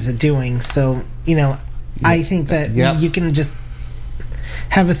what the others are doing. So, I think that you can just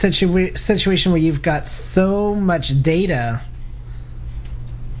have a situation where you've got so much data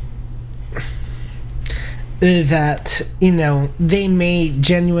that, they may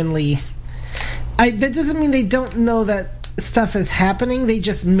genuinely... that doesn't mean they don't know that stuff is happening. They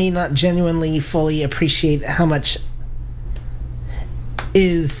just may not genuinely fully appreciate how much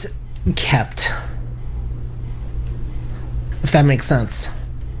is kept. If that makes sense.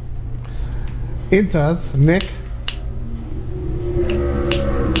 It does, Nick.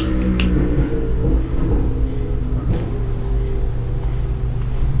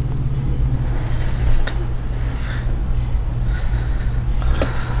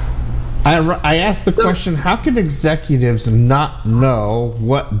 I asked the question, how can executives not know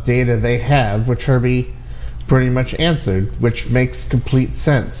what data they have, which Herbie pretty much answered, which makes complete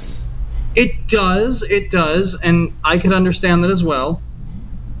sense. It does, and I could understand that as well.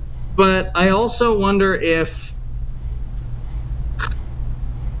 But I also wonder if,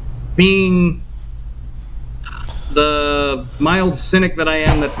 being the mild cynic that I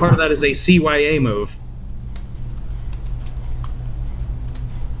am, that part of that is a CYA move.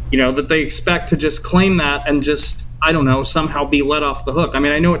 You know, that they expect to just claim that and just, I don't know, somehow be let off the hook. I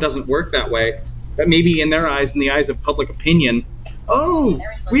mean, I know it doesn't work that way, but maybe in their eyes, in the eyes of public opinion, oh,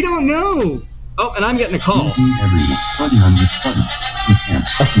 we don't know. Oh, and I'm getting a call.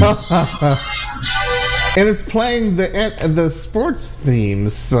 And it's playing the sports theme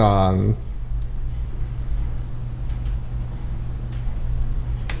song.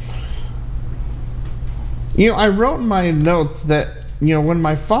 You know, I wrote in my notes that, you know, when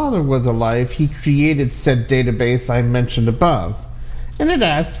my father was alive, he created said database I mentioned above. And it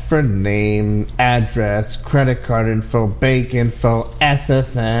asked for name, address, credit card info, bank info,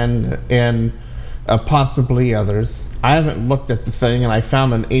 SSN, and possibly others. I haven't looked at the thing, and I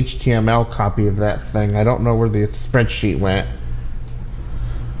found an HTML copy of that thing. I don't know where the spreadsheet went.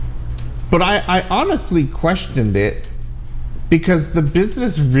 But I honestly questioned it, because the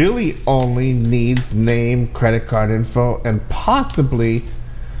business really only needs name, credit card info, and possibly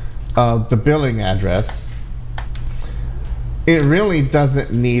the billing address. It really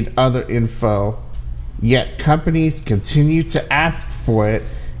doesn't need other info, yet companies continue to ask for it,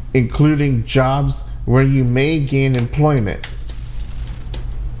 including jobs where you may gain employment.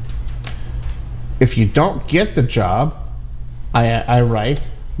 If you don't get the job, I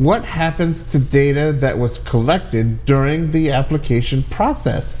write, what happens to data that was collected during the application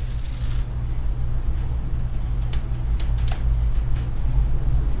process?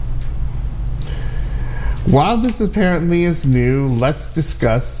 While this apparently is new, let's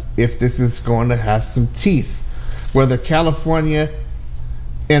discuss if this is going to have some teeth. Whether California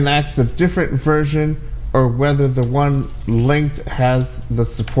enacts a different version, or whether the one linked has the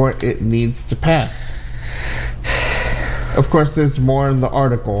support it needs to pass. Of course, there's more in the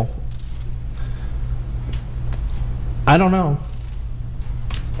article. I don't know.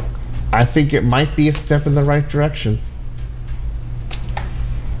 I think it might be a step in the right direction.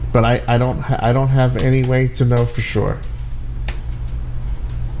 But I don't have any way to know for sure.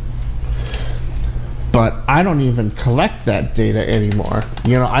 But I don't even collect that data anymore.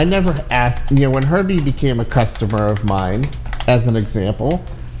 You know, I never asked, you know, when Herbie became a customer of mine, as an example,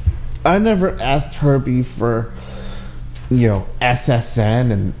 I never asked Herbie for, you know,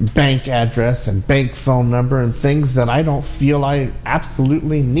 SSN and bank address and bank phone number and things that I don't feel I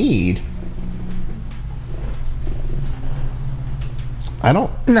absolutely need. I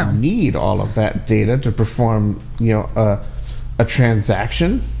don't need all of that data to perform, you know, a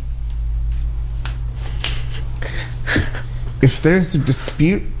transaction. If there's a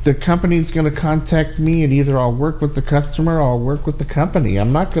dispute, the company's going to contact me, and either I'll work with the customer or I'll work with the company.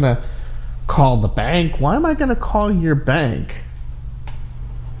 I'm not going to call the bank. Why am I going to call your bank?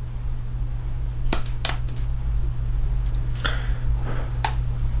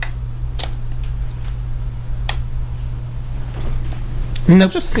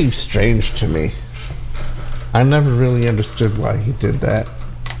 That just seems strange to me. I never really understood why he did that.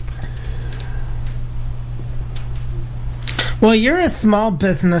 Well, you're a small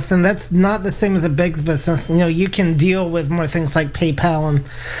business, and that's not the same as a big business. You know, you can deal with more things like PayPal and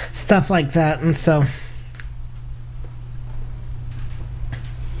stuff like that, and so.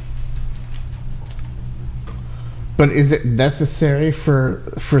 But is it necessary for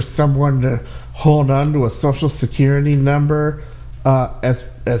someone to hold on to a social security number? As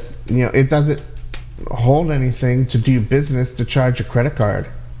you know, it doesn't hold anything to do business to charge a credit card.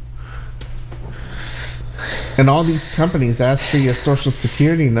 And all these companies ask for your social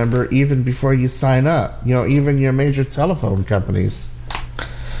security number even before you sign up. You know, even your major telephone companies.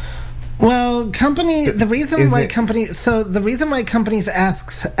 Well, the reason why companies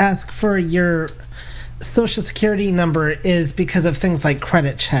ask for your social security number is because of things like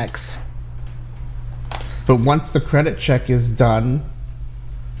credit checks. But once the credit check is done,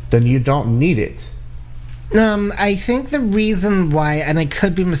 then you don't need it. I think the reason why, and I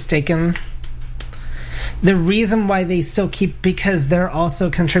could be mistaken, the reason why they still keep, because they're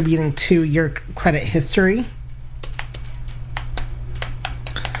also contributing to your credit history.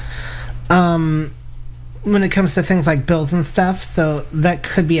 When it comes to things like bills and stuff, so that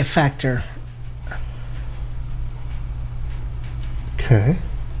could be a factor. Okay.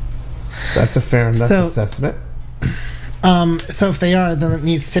 That's a fair enough assessment. So if they are, then it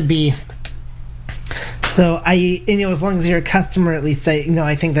needs to be So as long as you're a customer, at least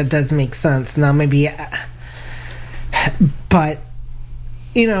I think that does make sense. Now maybe, but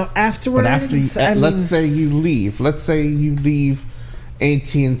afterwards, But let's say you leave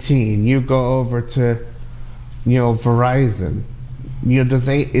AT&T and you go over to Verizon.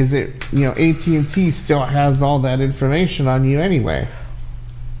 AT&T still has all that information on you anyway.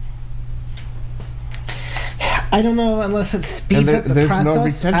 I don't know unless it speeds up the process. No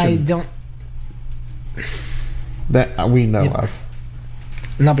retention I don't. That we know of.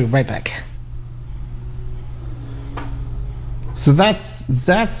 And I'll be right back. So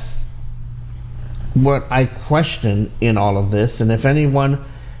that's what I question in all of this, and if anyone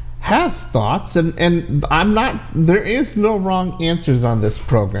has thoughts, and I'm not, there is no wrong answers on this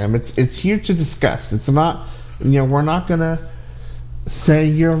program. It's here to discuss. It's not, we're not gonna say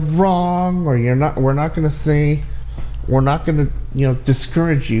you're wrong, or we're not gonna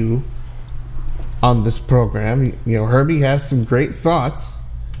discourage you on this program. Herbie has some great thoughts,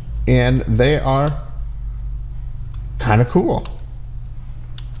 and they are kind of cool.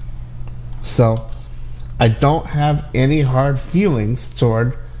 So I don't have any hard feelings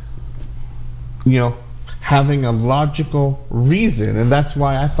toward having a logical reason, and that's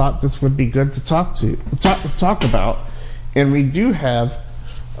why I thought this would be good to talk about. And we do have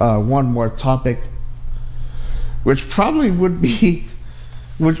one more topic, which probably would be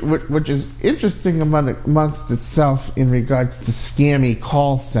which is interesting amongst itself in regards to scammy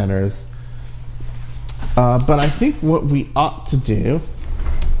call centers. But I think what we ought to do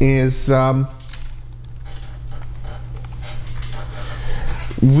is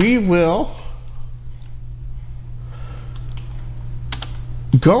we will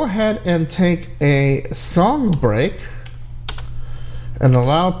go ahead and take a song break and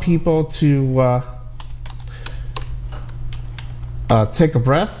allow people to take a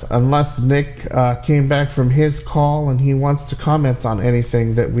breath, unless Nick came back from his call and he wants to comment on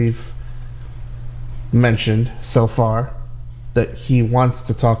anything that we've mentioned so far that he wants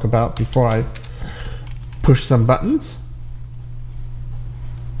to talk about before I push some buttons.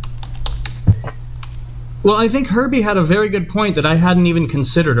 Well, I think Herbie had a very good point that I hadn't even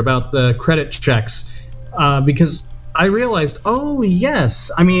considered about the credit checks, because I realized, oh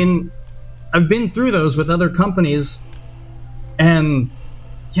yes, I mean, I've been through those with other companies, and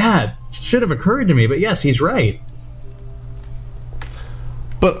yeah, it should have occurred to me, but yes, he's right.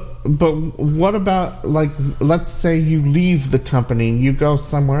 But what about, let's say you leave the company and you go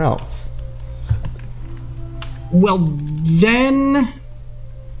somewhere else? Well, then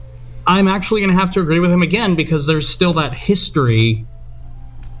I'm actually going to have to agree with him again, because there's still that history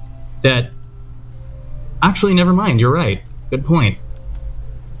that... Actually, never mind, you're right. Good point.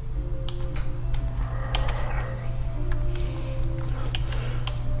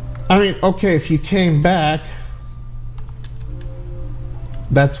 I mean, okay, if you came back,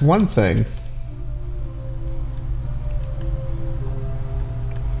 that's one thing.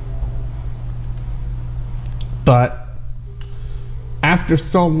 But after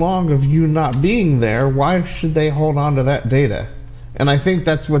so long of you not being there, why should they hold on to that data? And I think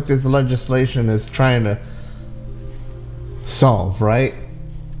that's what this legislation is trying to solve, right?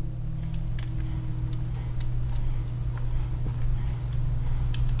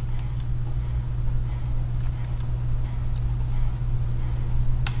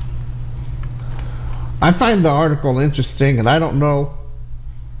 I find the article interesting, and I don't know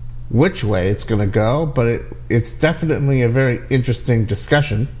which way it's going to go, but it's definitely a very interesting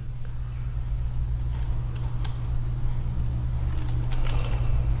discussion.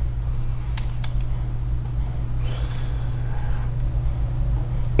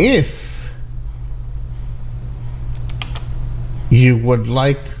 If you would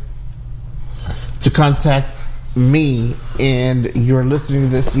like to contact me and you're listening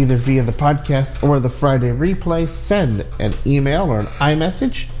to this either via the podcast or the Friday replay, send an email or an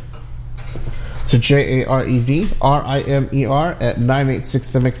iMessage to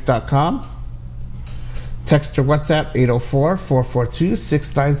JAREDRIMER@986themix.com. Text or WhatsApp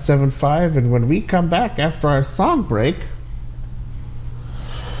 804-442-6975. And when we come back after our song break,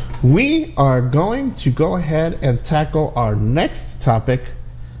 we are going to go ahead and tackle our next topic,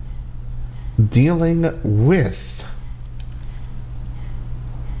 dealing with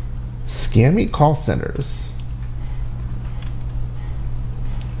scammy call centers.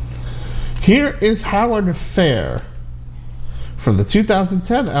 Here is Howard Fair from the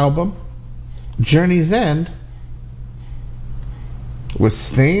 2010 album Journey's End with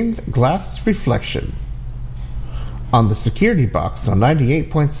Stained Glass Reflection on the Security Box on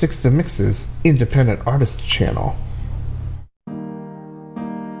 98.6 The Mix's Independent Artist Channel.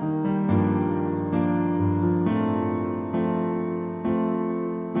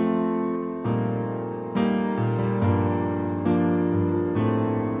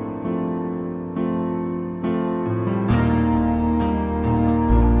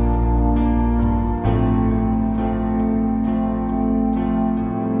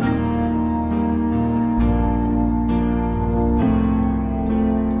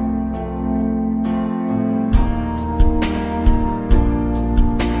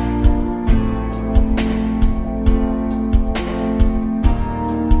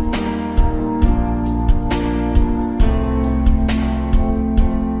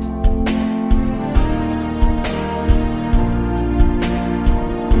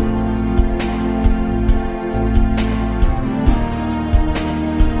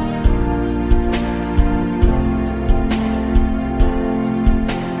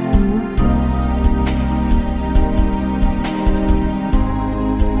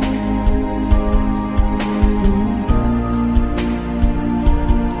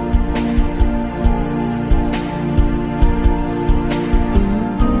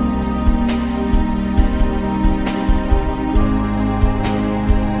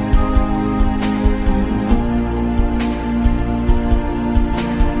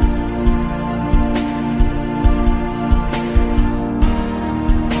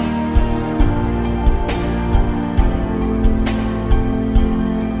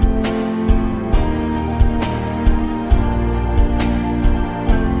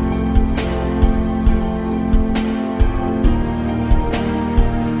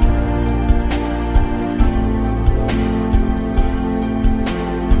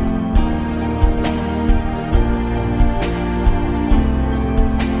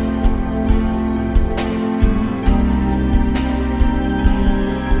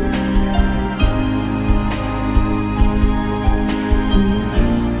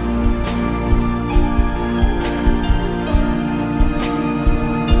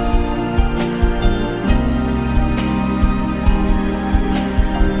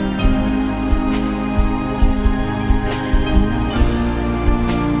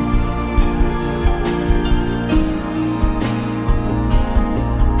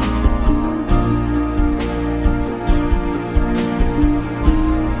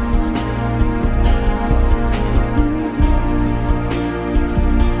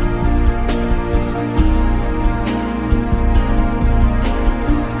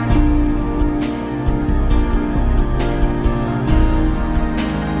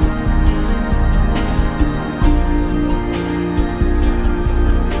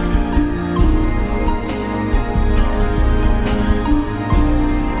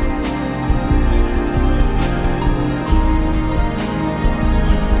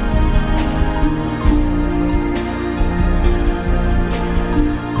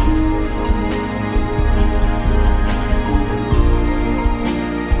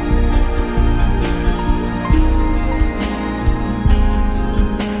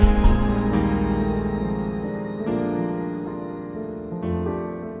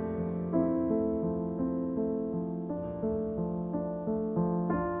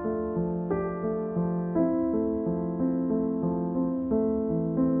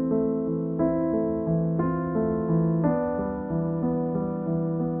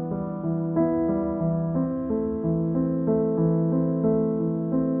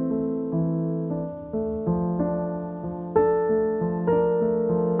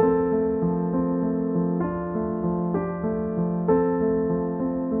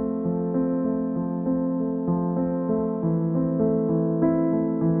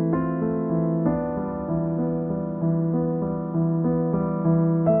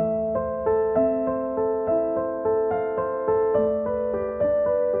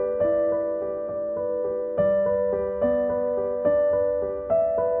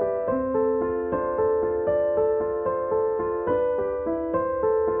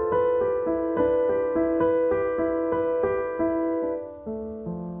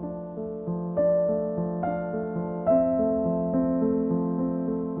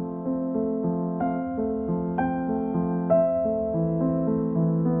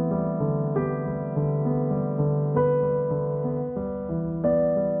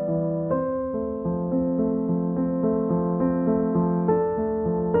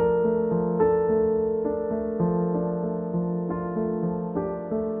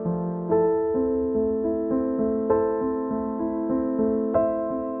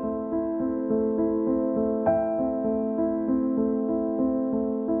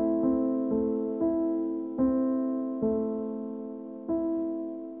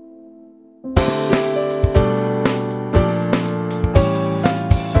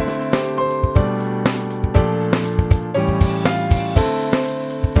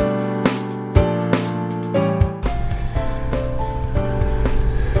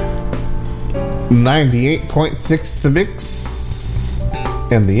 98.6 The Mix,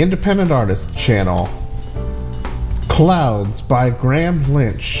 and the Independent Artist Channel. Clouds by Graham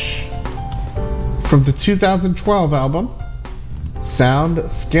Lynch, from the 2012 album Sound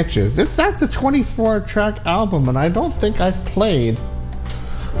Sketches. That's a 24-track album, and I don't think I've played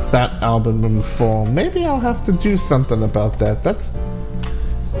that album in full. Maybe I'll have to do something about that.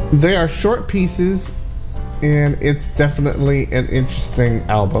 They are short pieces, and it's definitely an interesting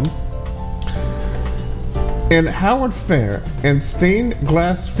album. And Howard Fair and Stained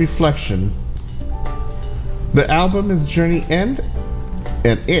Glass Reflection. The album is Journey End,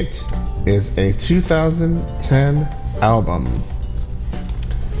 and it is a 2010 album.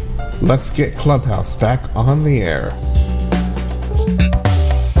 Let's get Clubhouse back on the air.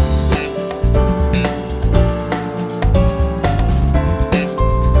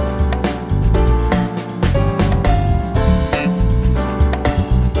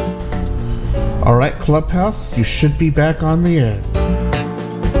 Alright, Clubhouse, you should be back on the air.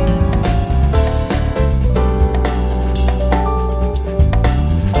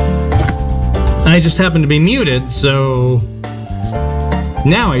 I just happened to be muted, so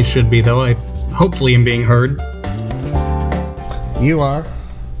now I should be, though. I hopefully am being heard. You are.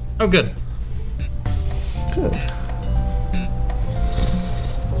 Oh, good. Good.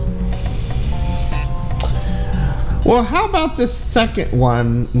 Well, how about this second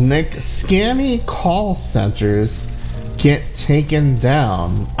one, Nick? Scammy call centers get taken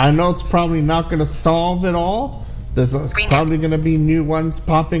down. I know it's probably not going to solve it all. There's probably going to be new ones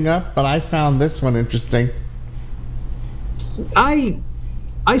popping up, but I found this one interesting. I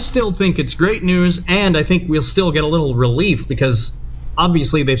still think it's great news, and I think we'll still get a little relief because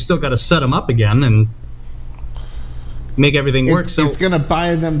obviously they've still got to set them up again and make everything work. So it's going to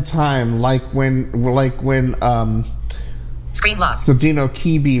buy them time, like when Screen lock. Sodino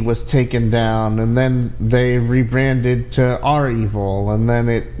Kibi was taken down, and then they rebranded to R Evil, and then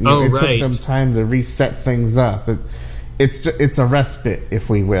it took them time to reset things up. It's a respite, if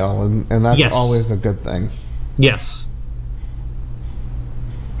we will, and that's always a good thing. Yes.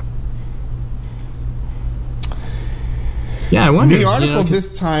 Yeah, I wonder. The article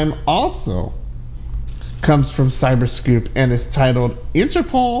this time also comes from Cyberscoop and is titled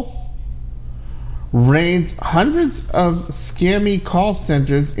Interpol raids hundreds of scammy call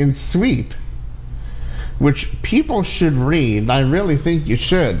centers in sweep, which people should read. I really think you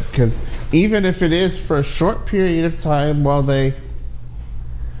should, because even if it is for a short period of time while they,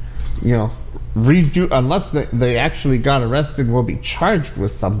 redo, unless they actually got arrested and will be charged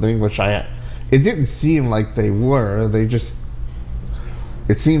with something, which it didn't seem like they were.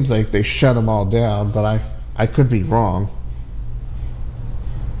 It seems like they shut them all down, but I could be wrong.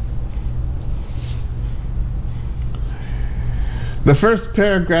 The first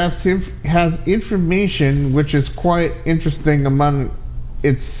paragraph has information which is quite interesting among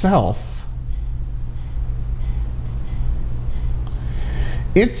itself.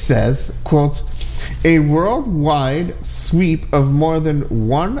 It says, quote, a worldwide sweep of more than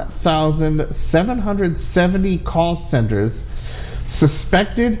 1,770 call centers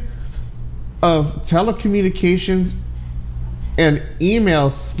suspected of telecommunications and email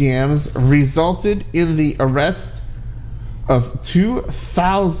scams resulted in the arrest of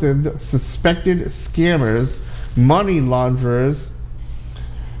 2,000 suspected scammers, money launderers,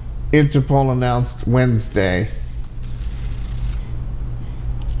 Interpol announced Wednesday.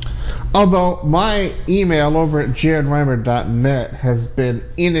 Although my email over at jaredreimer.net has been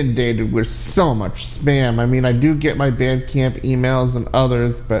inundated with so much spam. I mean, I do get my Bandcamp emails and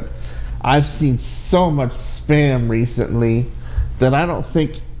others, but I've seen so much spam recently that I don't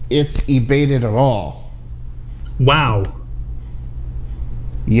think it's evaded at all. Wow.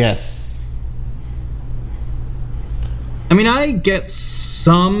 Yes. I mean, I get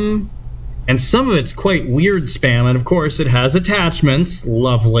some, and some of it's quite weird spam, and of course it has attachments,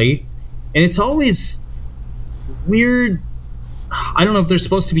 lovely, and it's always weird. I don't know if they're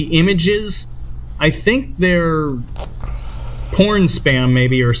supposed to be images. I think they're porn spam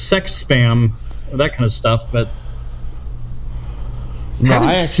maybe, or sex spam, or that kind of stuff, but no,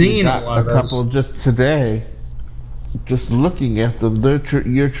 I actually seen got a lot of couple those. just today. Just looking at them, they're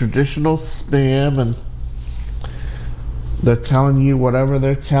your traditional spam, and they're telling you whatever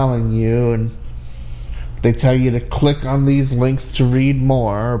they're telling you, and they tell you to click on these links to read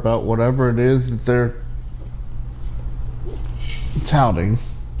more about whatever it is that they're touting.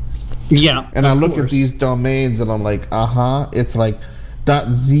 Yeah, and I look course. at these domains and I'm like, it's like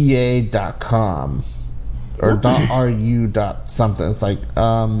 .za.com or .ru. something. It's like,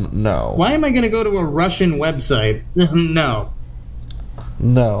 no. Why am I going to go to a Russian website?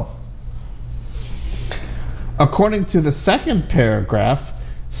 No. According to the second paragraph,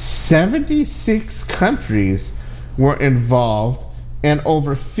 76 countries were involved and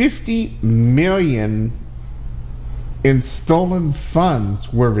over 50 million in stolen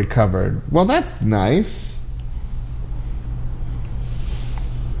funds were recovered. Well, that's nice.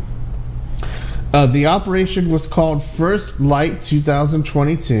 The operation was called First Light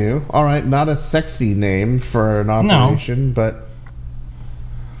 2022. All right, not a sexy name for an operation, but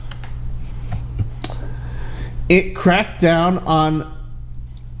it cracked down on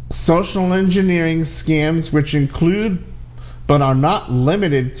social engineering scams, which include but are not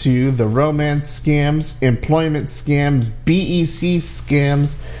limited to the romance scams, employment scams, BEC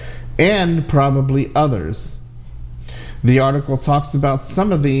scams, and probably others. The article talks about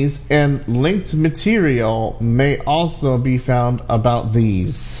some of these, and linked material may also be found about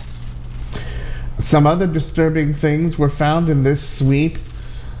these. Some other disturbing things were found in this sweep,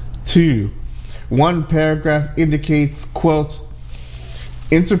 too. One paragraph indicates, quote,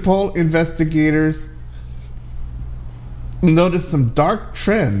 Interpol investigators noticed some dark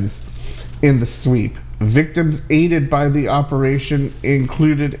trends in the sweep. Victims aided by the operation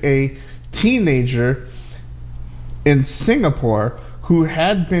included a teenager in Singapore who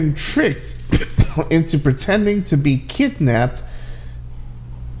had been tricked into pretending to be kidnapped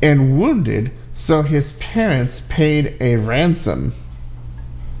and wounded, so his parents paid a ransom.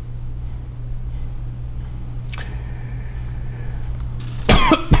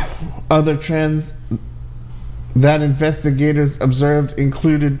 Other trends that investigators observed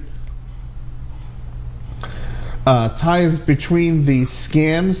included ties between the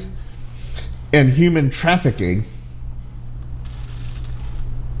scams and human trafficking.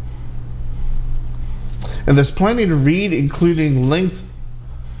 And there's plenty to read, including linked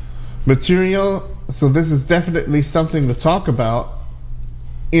material, so this is definitely something to talk about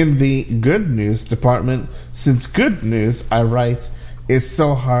in the good news department, since good news, I write, is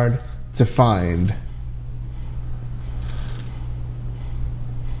so hard to find.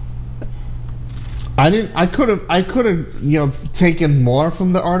 I could have taken more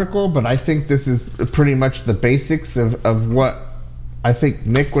from the article, but I think this is pretty much the basics of what I think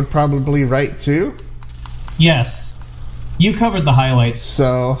Nick would probably write too. Yes. You covered the highlights.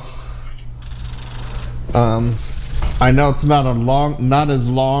 So I know it's not as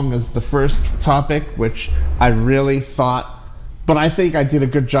long as the first topic, which I really thought, but I think I did a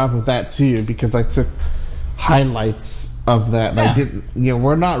good job with that too, because I took highlights of that. Yeah. I didn't,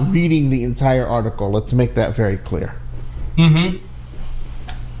 we're not reading the entire article. Let's make that very clear. Mm-hmm.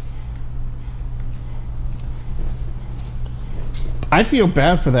 I feel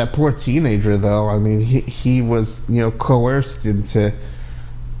bad for that poor teenager, though. I mean, he was, coerced into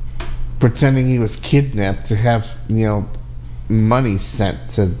pretending he was kidnapped to have, money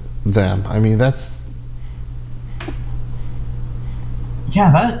sent to them. I mean, that's...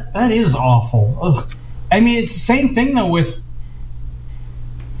 Yeah, that is awful. Ugh. I mean, it's the same thing, though, with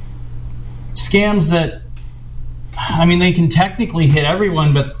scams that, I mean, they can technically hit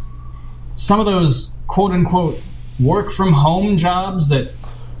everyone, but some of those quote-unquote work-from-home jobs that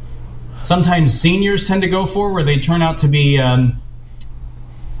sometimes seniors tend to go for, where they turn out to be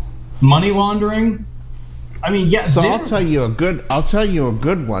money laundering. I mean, yeah. So I'll tell you a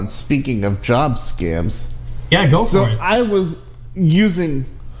good one. Speaking of job scams. Yeah, go for it. So I was using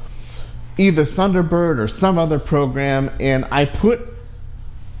either Thunderbird or some other program, and I put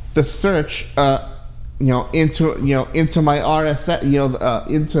the search, into my RSS,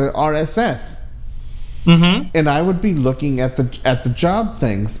 into RSS. Mm-hmm. And I would be looking at the job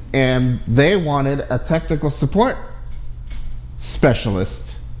things, and they wanted a technical support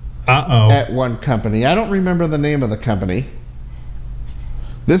specialist at one company. I don't remember the name of the company.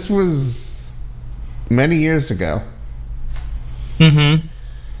 This was many years ago. Mm-hmm.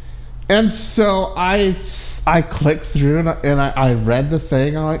 And so I clicked through and I read the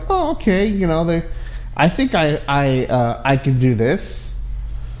thing. I'm like, oh, okay, I think I can do this.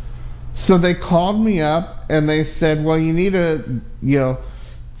 So they called me up and they said, well, you need to,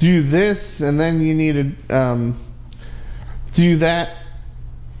 do this, and then you need to do that,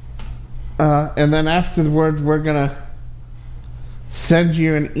 and then afterwards we're gonna send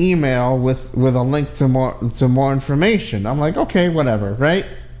you an email with a link to more information. I'm like, okay, whatever, right?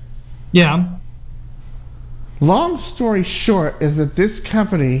 Yeah. Long story short is that this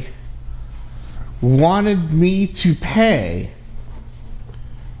company wanted me to pay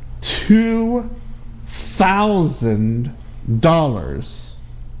 $2,000.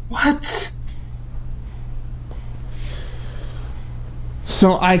 What?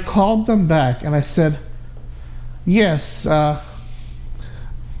 So I called them back and I said, yes,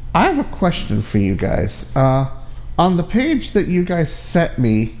 I have a question for you guys. On the page that you guys sent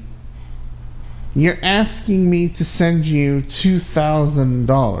me, you're asking me to send you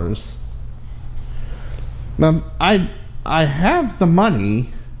 $2,000. I have the money.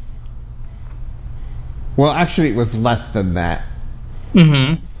 Well, actually, it was less than that.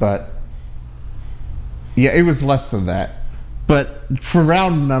 Mm-hmm. But yeah, it was less than that. But for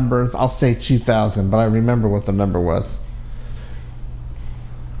round numbers, I'll say 2,000. But I remember what the number was.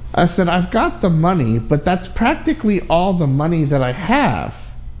 I said, I've got the money, but that's practically all the money that I have.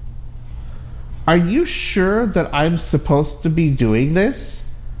 Are you sure that I'm supposed to be doing this?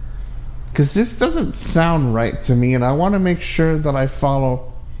 Because this doesn't sound right to me, and I want to make sure that I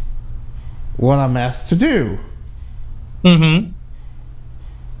follow what I'm asked to do. Mm-hmm.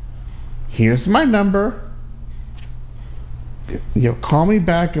 Here's my number. Call me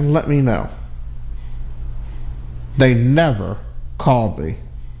back and let me know. They never called me.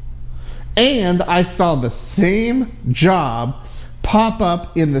 And I saw the same job pop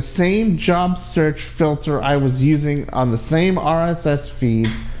up in the same job search filter I was using on the same RSS feed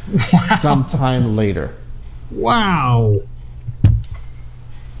sometime later. Wow.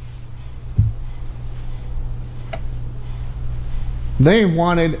 They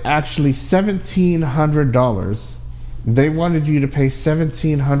wanted actually $1,700. They wanted you to pay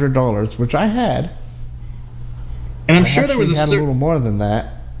 $1,700, which I had. And I'm I sure there was actually had a little more than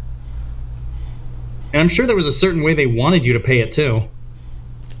that. And I'm sure there was a certain way they wanted you to pay it too.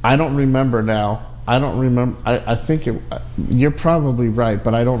 I don't remember now. I don't remember. I think you're probably right,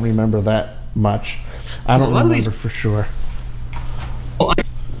 but I don't remember that much. I don't remember for sure. Well, I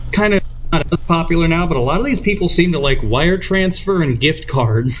kind of not as popular now, but a lot of these people seem to like wire transfer and gift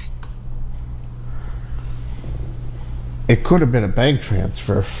cards. It could have been a bank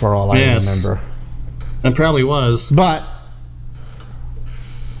transfer for all I remember. It probably was. But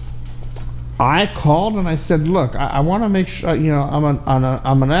I called and I said, look, I want to make sure,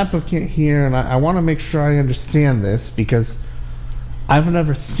 I'm an applicant here, and I want to make sure I understand this because I've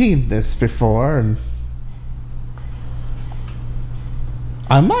never seen this before, and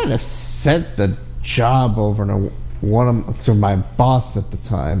I might have sent the job over to my boss at the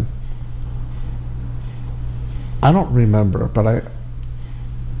time. I don't remember, but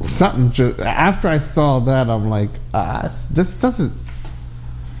after I saw that, I'm like, this doesn't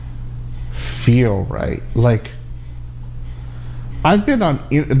feel right. Like, I've been on.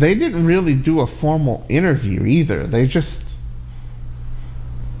 They didn't really do a formal interview either. They just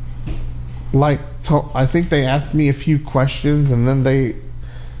I think they asked me a few questions, and then they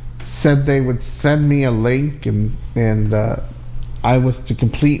said they would send me a link, and I was to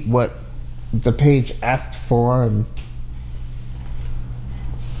complete what the page asked for, and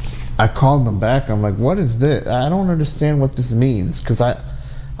I called them back. I'm like, what is this? I don't understand what this means, because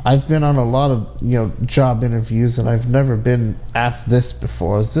I've been on a lot of job interviews, and I've never been asked this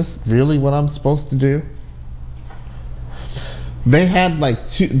before. Is this really what I'm supposed to do? They had like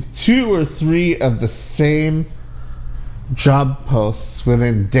two or three of the same job posts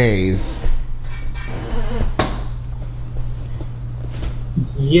within days.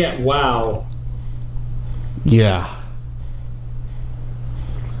 Yeah, wow. Yeah.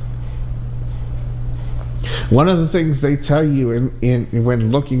 One of the things they tell you in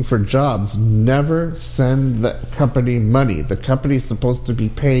when looking for jobs, never send the company money. The company's supposed to be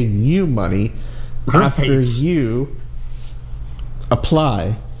paying you money after you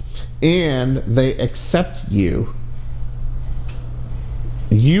apply, and they accept you.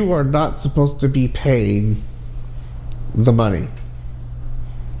 You are not supposed to be paying the money.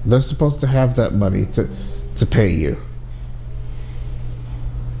 They're supposed to have that money to pay you.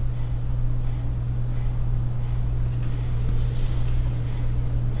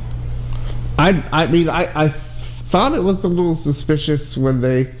 I mean, I thought it was a little suspicious when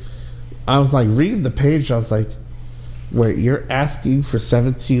I was like reading the page. I was like, wait, you're asking for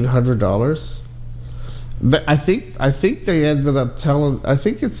 $1,700? But I think they ended up telling. I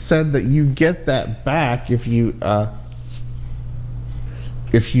think it said that you get that back if you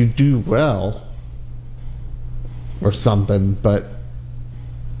do well or something. But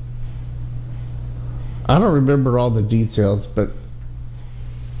I don't remember all the details. But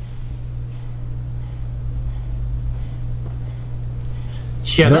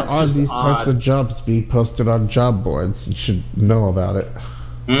yeah, there are these types of jobs being posted on job boards. You should know about it.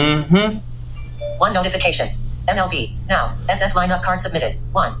 Mm-hmm. One notification. MLB. Now. SF lineup card submitted.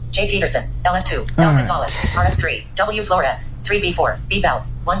 1. J. Peterson. LF2. L. Gonzalez. RF3. W. Flores. 3B4. B. Bell.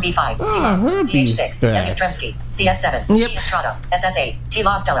 1B5. DH6. M. Yastrzemski. CF7. T. Estrada. SS8. T.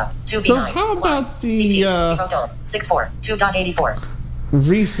 La Stella. 2B9. So how about the 0 Dome. 64. 2.84.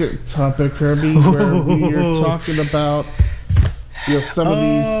 recent topic, Herbie, where we are talking about some of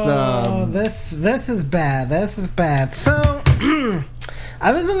these. This is bad. This is bad. So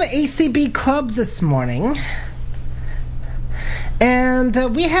I was in the ACB club this morning,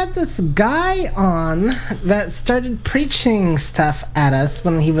 and we had this guy on that started preaching stuff at us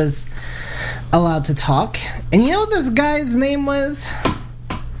when he was allowed to talk. And you know what this guy's name was?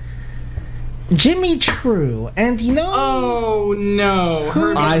 Jimmy True. And you know... Oh, no.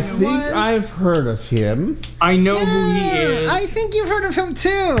 I think I've heard of him. I know who he is. I think you've heard of him,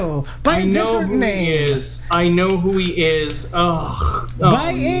 too. By a different name. I know who he is. Ugh.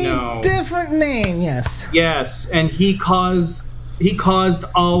 By a different name, yes. Yes, and he caused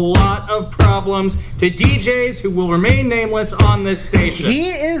a lot of problems to DJs who will remain nameless on this station. He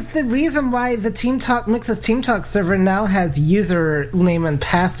is the reason why the Team Talk Mix's Team Talk server now has username and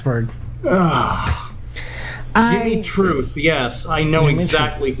password. Jimmy Truth, yes, I know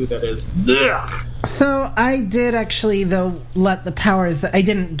exactly who that is. Ugh. So I did actually, though, let the powers... I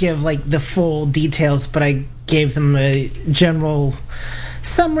didn't give, like, the full details, but I gave them a general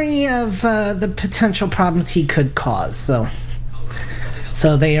summary of the potential problems he could cause, so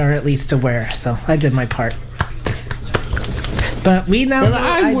they are at least aware. So I did my part. But we now... But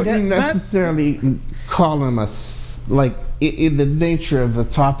I wouldn't necessarily call him in the nature of the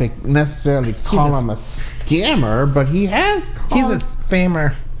topic, necessarily call him a scammer, but he has called... He's a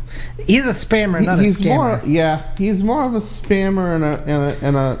spammer. He's a spammer, not a scammer. He's more of a spammer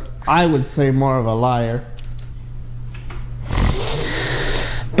and a I would say more of a liar.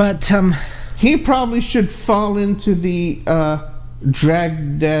 But he probably should fall into the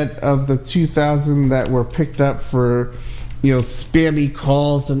dragnet of the 2000 that were picked up for spammy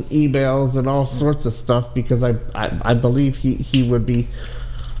calls and emails and all sorts of stuff, because I believe he would be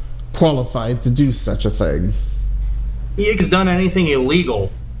qualified to do such a thing. He has done anything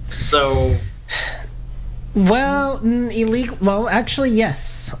illegal, so... Well, illegal... Well, actually,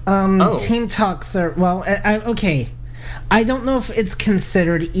 yes. Team Talks are... Well, okay. I don't know if it's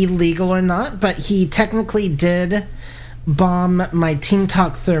considered illegal or not, but he technically did bomb my Team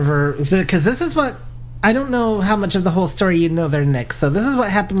Talk server, because this is what... I don't know how much of the whole story you know there, Nick. So this is what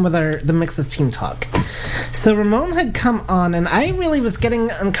happened with the Mix's Team Talk. So Ramon had come on, and I really was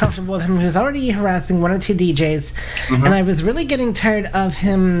getting uncomfortable with him. He was already harassing one or two DJs, and I was really getting tired of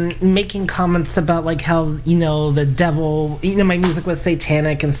him making comments about, like, how, the devil, my music was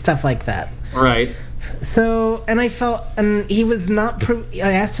satanic and stuff like that. Right. So, and I felt, and he was not,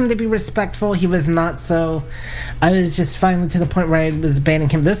 I asked him to be respectful. He was not, so I was just finally to the point where I was banning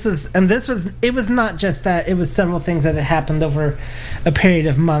him. It was not just that, it was several things that had happened over a period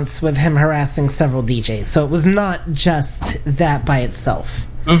of months with him harassing several DJs. So it was not just that by itself.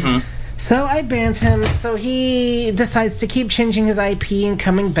 So I banned him, so he decides to keep changing his IP and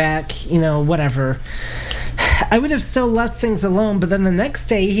coming back, whatever. I would have still left things alone, but then the next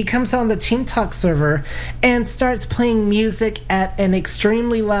day he comes on the Team Talk server and starts playing music at an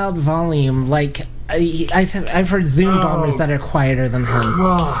extremely loud volume. Like, I've heard Zoom bombers that are quieter than him.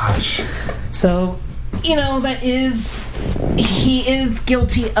 Gosh. So, he is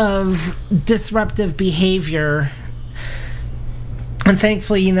guilty of disruptive behavior. And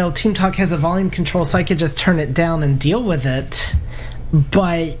thankfully, Team Talk has a volume control, so I could just turn it down and deal with it.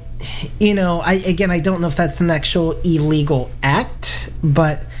 But... I don't know if that's an actual illegal act,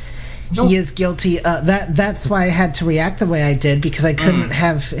 but he is guilty. That's why I had to react the way I did, because I couldn't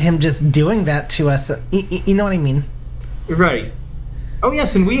have him just doing that to us. You know what I mean? Right. Oh,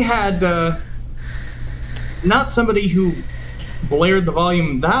 yes, and we had not somebody who blared the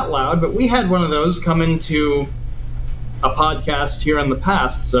volume that loud, but we had one of those come into a podcast here in the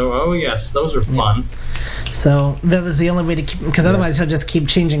past. So, oh, yes, those are fun. Yeah. So that was the only way to keep him, because otherwise he'll just keep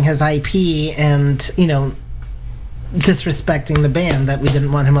changing his IP and, disrespecting the band that we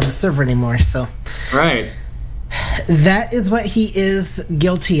didn't want him on the server anymore. So right. That is what he is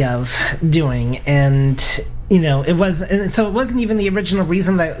guilty of doing, and it wasn't even the original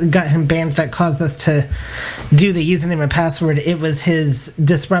reason that got him banned that caused us to do the username and password. It was his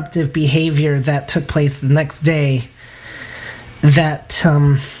disruptive behavior that took place the next day that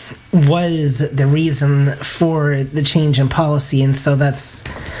was the reason for the change in policy. And so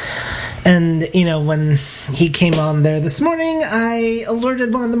when he came on there this morning, I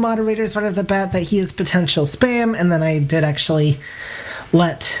alerted one of the moderators right off the bat that he is potential spam, and then I did actually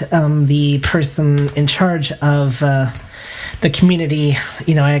let the person in charge of the community,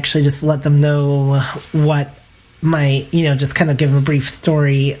 I actually just let them know what my, just kind of give him a brief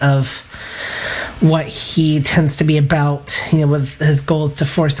story of what he tends to be about, with his goals to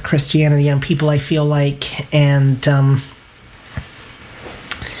force Christianity on people, I feel like, and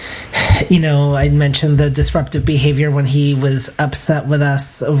I mentioned the disruptive behavior when he was upset with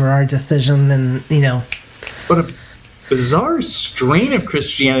us over our decision, and What a bizarre strain of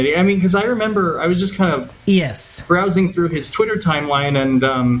Christianity. I mean, because I remember I was just kind of yes, browsing through his Twitter timeline,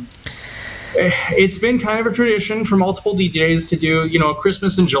 and it's been kind of a tradition for multiple DJs to do, a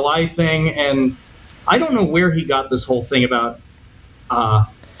Christmas in July thing, and I don't know where he got this whole thing about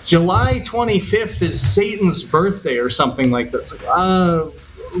July 25th is Satan's birthday or something like that. It's like,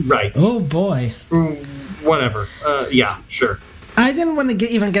 right. Oh boy. Whatever. Yeah, sure. I didn't want to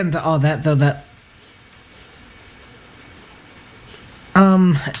even get into all that, though.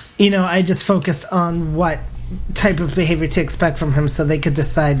 I just focused on what type of behavior to expect from him, so they could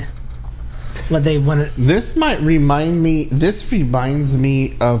decide what they wanted. This reminds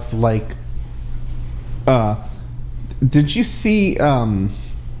me of like, did you see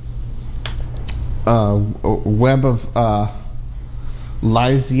Web of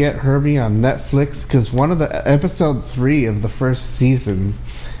Lies yet, Herbie, on Netflix? Because one of the episode 3 of the first season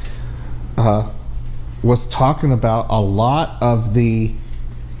was talking about a lot of the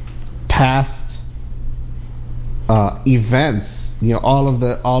past events. All of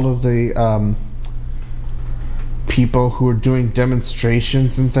the people who were doing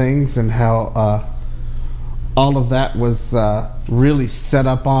demonstrations and things, and how all of that was really set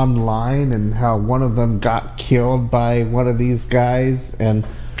up online, and how one of them got killed by one of these guys. And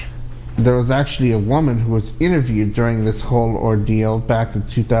there was actually a woman who was interviewed during this whole ordeal back in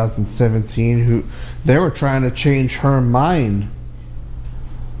 2017 who they were trying to change her mind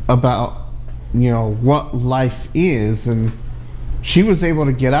about what life is, and she was able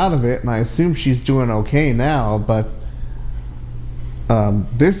to get out of it, and I assume she's doing okay now. But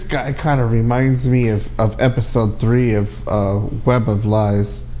this guy kind of reminds me of episode 3 of Web of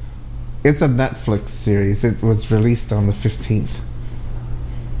Lies. It's a Netflix series. It was released on the 15th.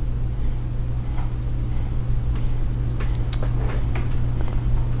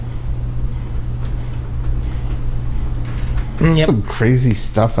 Yep. Some crazy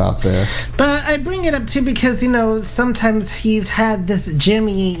stuff out there. But I bring it up too because, sometimes he's had this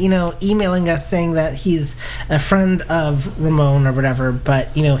Jimmy, emailing us saying that he's a friend of Ramon or whatever.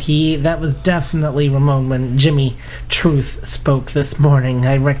 But, that was definitely Ramon when Jimmy Truth spoke this morning.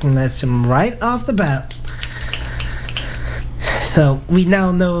 I recognized him right off the bat. So we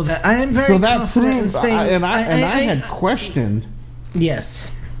now know that I am very confident in saying... I had questioned... Yes.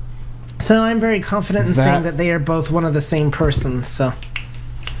 So I'm very confident in saying that they are both one of the same person, so...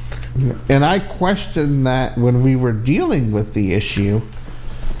 And I questioned that when we were dealing with the issue,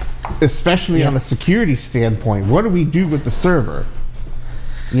 especially on a security standpoint. What do we do with the server?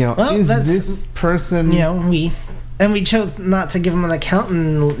 Is this person... we chose not to give him an account,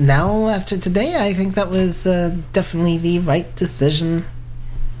 and now, after today, I think that was definitely the right decision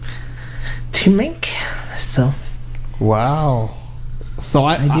to make, so... Wow. So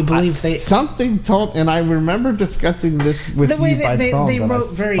I do believe something told, and I remember discussing this with the way you by phone. They wrote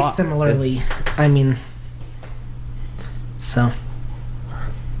very similarly. So.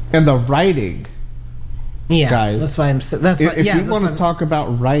 And the writing. Yeah, guys. That's why I'm. That's why. If you want to talk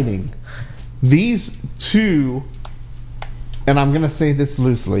about writing, these two, and I'm going to say this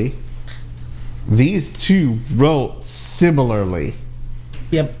loosely, these two wrote similarly.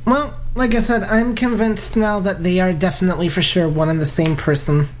 Yep. Well, like I said, I'm convinced now that they are definitely for sure one and the same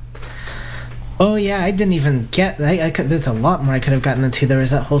person. Oh yeah, I didn't even get. There's a lot more I could have gotten into. There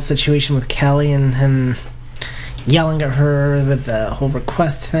was that whole situation with Callie and him yelling at her, the whole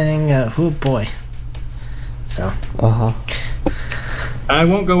request thing. Oh boy. So. I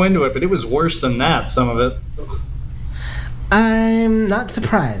won't go into it, but it was worse than that. Some of it. I'm not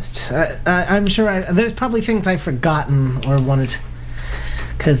surprised. I'm sure there's probably things I've forgotten or wanted.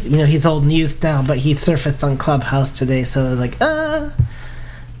 Because, he's old news now, but he surfaced on Clubhouse today, so I was like,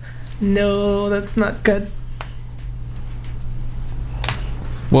 no, that's not good.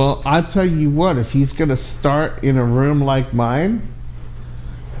 Well, I'll tell you what, if he's going to start in a room like mine,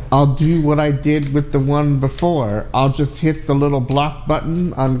 I'll do what I did with the one before. I'll just hit the little block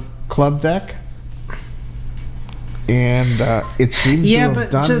button on Club Deck, and it seems to have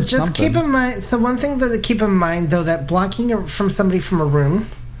done something. Just keep in mind, so one thing to keep in mind, though, that blocking from somebody from a room,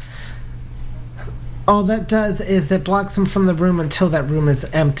 all that does is it blocks them from the room until that room is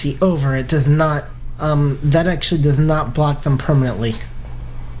empty over. It does not, that actually does not block them permanently.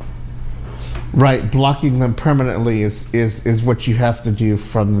 Right, blocking them permanently is what you have to do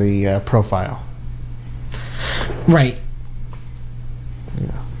from the profile. Right.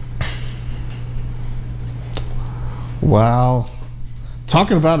 Yeah. Wow.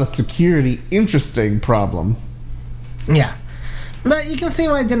 Talking about a security interesting problem. Yeah. But you can see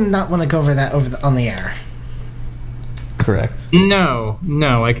why I did not want to go over that on the air. Correct. No,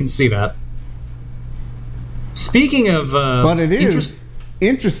 I can see that. Speaking of, but it is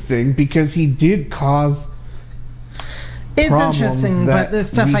interesting because he did cause. It's interesting, but there's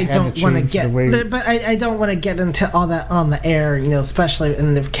stuff I don't want to get. But I don't want to get into all that on the air, especially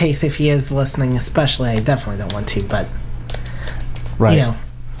in the case if he is listening. Especially, I definitely don't want to. But right,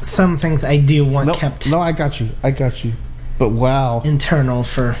 some things I do want kept. No, I got you. But wow, internal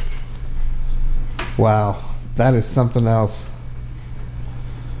for. Wow, that is something else.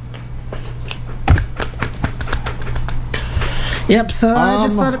 Yep, so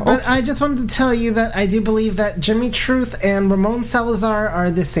I just wanted to tell you that I do believe that Jimmy Truth and Ramon Salazar are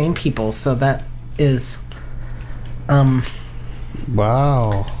the same people, so that is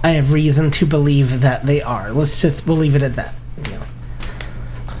wow. I have reason to believe that they are. We'll leave it at that.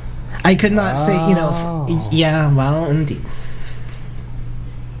 I could not say, yeah, well, indeed.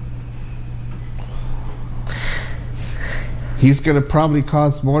 He's going to probably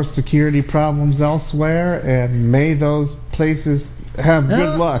cause more security problems elsewhere, and may those places have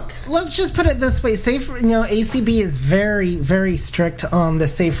good luck. Let's just put it this way: ACB is very, very strict on the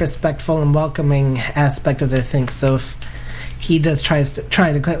safe, respectful, and welcoming aspect of their things. So if he does try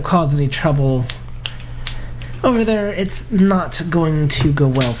to cause any trouble over there, it's not going to go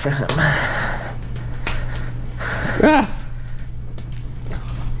well for him.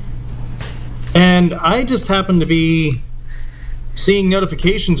 And I just happened to be seeing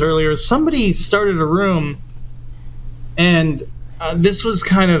notifications earlier. Somebody started a room, and this was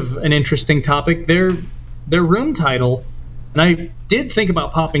kind of an interesting topic. Their room title, and I did think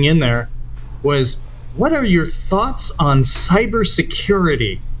about popping in there, was, what are your thoughts on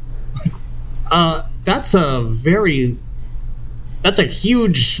cybersecurity? That's a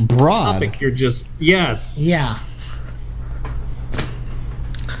huge broad topic. Yes. Yeah.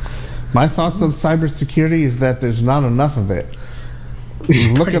 My thoughts on cybersecurity is that there's not enough of it.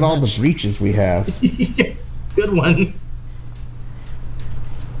 Look at all the breaches we have. Good one.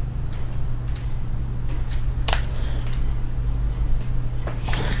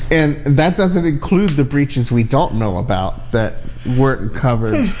 And that doesn't include the breaches we don't know about that weren't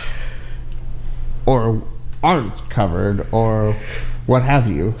covered or aren't covered or what have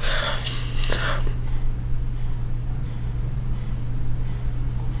you.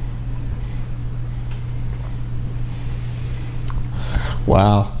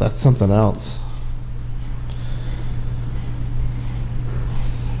 Wow, that's something else.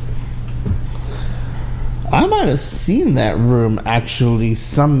 I might have seen that room actually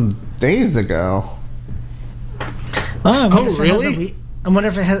some days ago. Oh, really? I wonder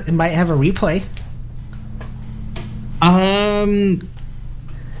if it might have a replay.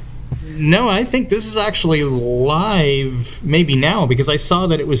 No, I think this is actually live maybe now, because I saw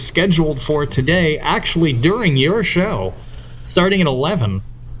that it was scheduled for today, actually during your show, starting at 11.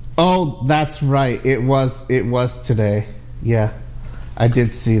 Oh, that's right. It was today. Yeah. I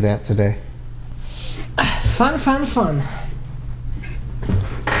did see that today. Fun.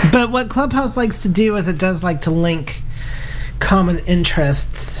 But what Clubhouse likes to do is it does like to link common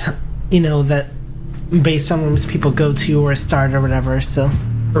interests, that based on rooms people go to or start or whatever, so.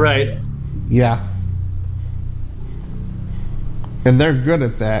 Right. Yeah. And they're good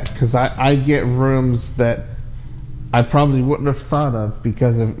at that, because I get rooms that I probably wouldn't have thought of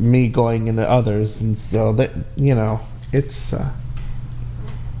because of me going into others, and so that, it's... 11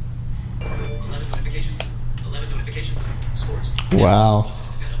 notifications. Sports. Wow.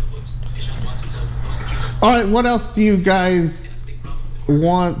 Alright, what else do you guys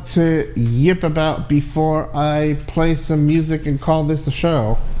want to yip about before I play some music and call this a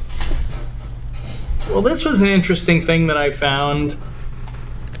show? Well, this was an interesting thing that I found,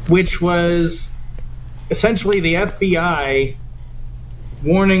 which was essentially the FBI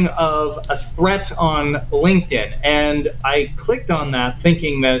warning of a threat on LinkedIn. And I clicked on that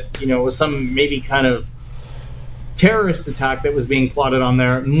thinking that, it was some maybe kind of terrorist attack that was being plotted on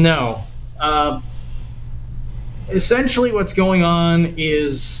there. No. Essentially what's going on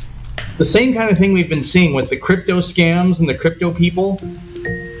is the same kind of thing we've been seeing with the crypto scams and the crypto people.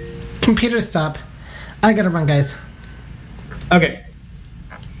 Computer, stop. I gotta run, guys. Okay.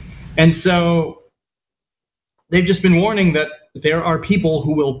 And so they've just been warning that there are people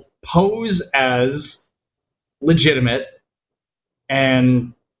who will pose as legitimate,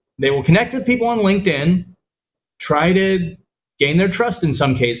 and they will connect with people on LinkedIn, try to gain their trust in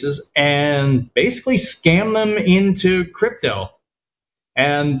some cases, and basically scam them into crypto.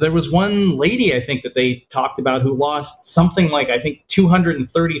 And there was one lady, I think, that they talked about who lost something like, I think,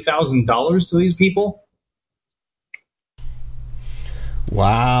 $230,000 to these people.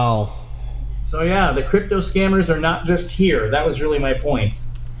 Wow. So yeah, the crypto scammers are not just here. That was really my point.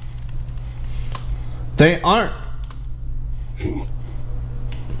 They aren't.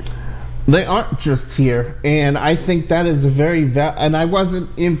 They aren't just here, and I think that is a very and I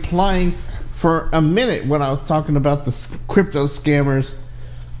wasn't implying for a minute when I was talking about the crypto scammers,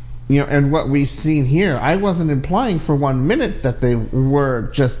 and what we've seen here. I wasn't implying for 1 minute that they were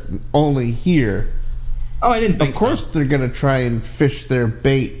just only here. Oh, I didn't think so. Of course they're going to try and fish their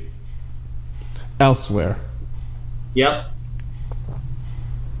bait elsewhere. Yep.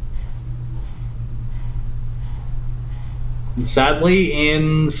 And sadly,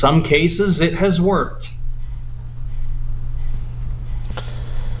 in some cases, it has worked.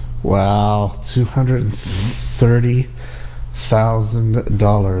 Wow,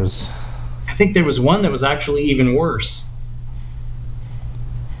 $230,000. I think there was one that was actually even worse.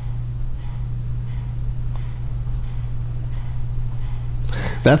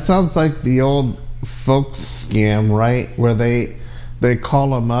 That sounds like the old folks scam, right? Where they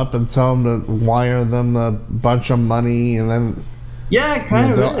call them up and tell them to wire them a bunch of money, and then Yeah, it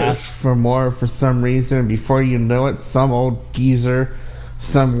kind of they'll is. ask for more for some reason. And before you know it, some old geezer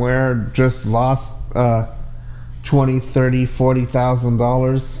somewhere just lost $20, $30,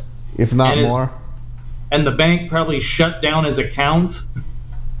 $40,000, if not more. And the bank probably shut down his account.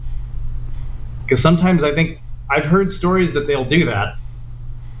 Because sometimes I think I've heard stories that they'll do that.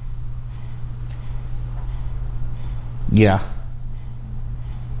 Yeah.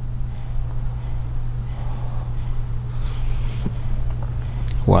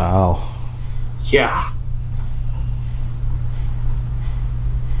 Wow. Yeah.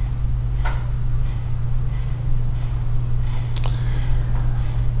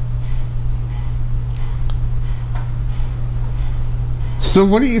 So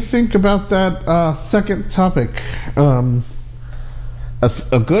what do you think about that second topic? A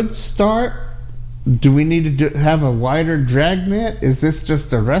good start? Do we need to have a wider dragnet? Is this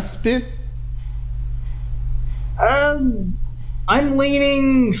just a respite? I'm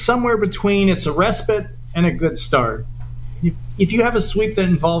leaning somewhere between it's a respite and a good start. If you have a sweep that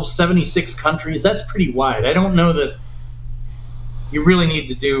involves 76 countries, that's pretty wide. I don't know that you really need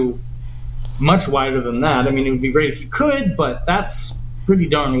to do much wider than that. I mean, it would be great if you could, but that's pretty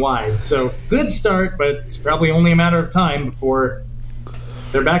darn wide. So, good start, but it's probably only a matter of time before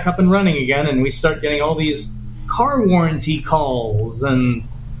they're back up and running again and we start getting all these car warranty calls and,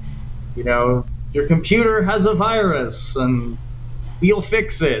 your computer has a virus and we'll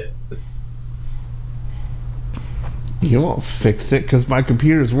fix it. You won't fix it because my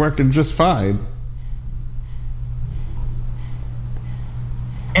computer's working just fine.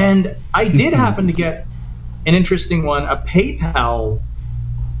 And I did happen to get an interesting one, a PayPal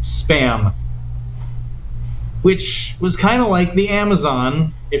spam, which was kind of like the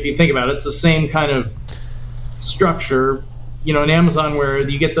Amazon, if you think about it. It's the same kind of structure, in Amazon where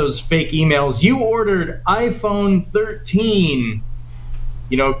you get those fake emails. You ordered iPhone 13.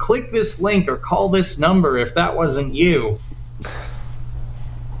 Click this link or call this number if that wasn't you.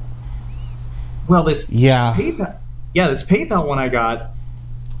 Well, this PayPal one I got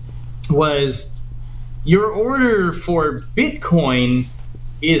was your order for Bitcoin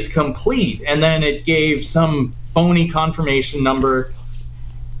is complete, and then it gave some phony confirmation number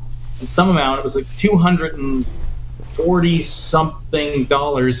and some amount. It was like $240 something.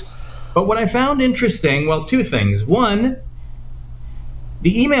 But what I found interesting, well, two things. One,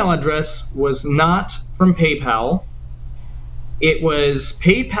 the email address was not from PayPal. It was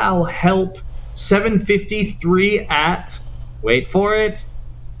PayPal Help 753 at, wait for it,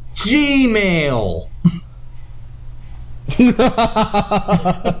 Gmail.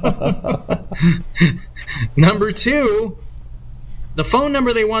 Number two, the phone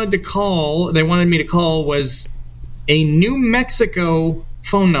number they wanted me to call was a New Mexico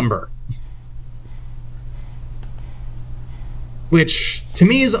phone number. Which to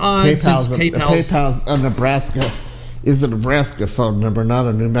me is odd since PayPal's a Nebraska phone number, not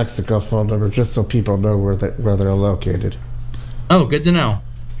a New Mexico phone number, just so people know where they're located. Oh, good to know.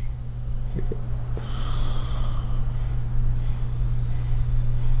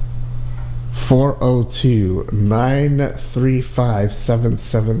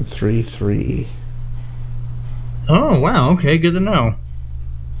 (402-935-7733). Oh, wow. Okay, good to know.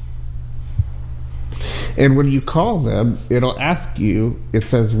 And when you call them, it'll ask you, it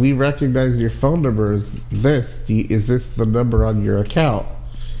says, we recognize your phone number as this. Is this the number on your account?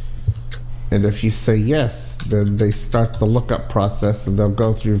 And if you say yes, then they start the lookup process and they'll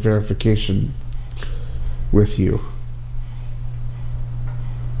go through verification with you.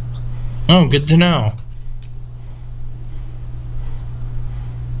 Oh, good to know.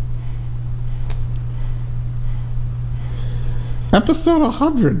 Episode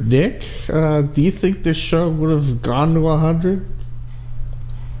 100, Nick. Do you think this show would have gone to 100?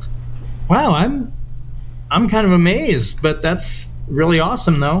 Wow, I'm kind of amazed, but that's really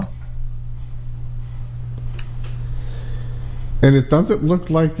awesome, though. And it doesn't look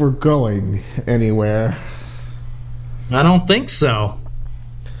like we're going anywhere. I don't think so.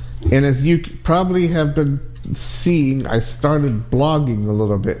 And as you probably have been seeing, I started blogging a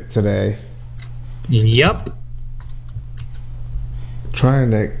little bit today. Yep.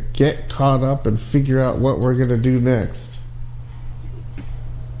 Trying to get caught up and figure out what we're going to do next.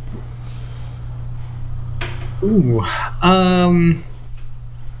 Ooh.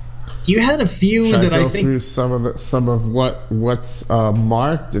 You had a few Should that I go I think. through some of what's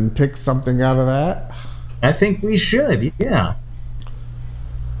marked and pick something out of that? I think we should, yeah.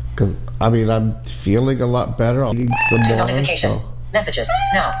 Because, I mean, I'm feeling a lot better. I'll need some Two more. notifications. So. Messages.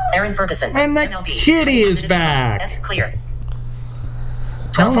 Now. Aaron Ferguson. And that MLB. kitty is back. Clear.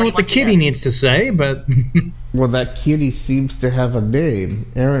 I don't know what the kitty needs to say, but... Well, that kitty seems to have a name.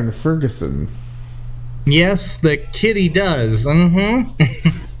 Aaron Ferguson. Yes, the kitty does. Mm-hmm.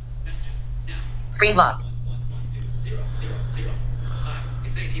 Screen lock. 1120000. Hi,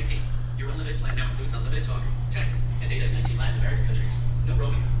 it's AT&T. Your unlimited plan now includes unlimited talk, text, and data in 19 Latin American countries. No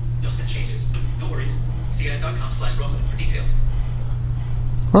roaming. No set changes. No worries. See ad.com/roaming for details.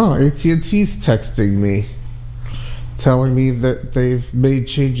 Oh, AT&T's texting me, telling me that they've made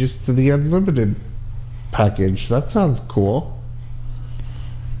changes to the unlimited package. That sounds cool.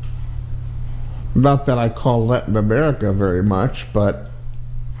 Not that I call Latin America very much, but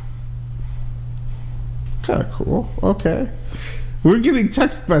kind of cool. Okay. We're getting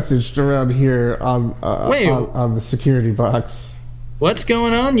text messaged around here on the security box. What's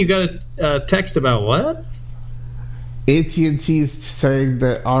going on? You got a text about what? AT&T's saying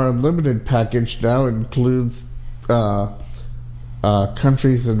that our unlimited package now includes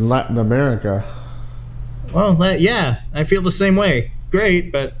countries in Latin America. Well, yeah, I feel the same way.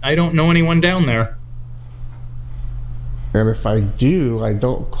 Great, but I don't know anyone down there. And if I do, I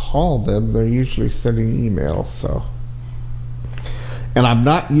don't call them. They're usually sending emails, so. And I'm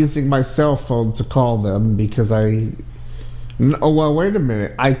not using my cell phone to call them because oh, well, wait a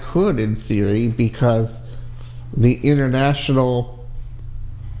minute. I could, in theory, because the international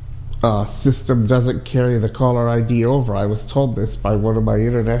system doesn't carry the caller ID over. I was told this by one of my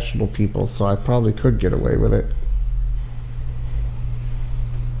international people, so I probably could get away with it.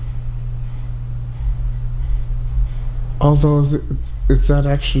 Although, is that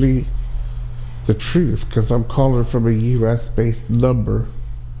actually the truth? Because I'm calling from a U.S.-based number.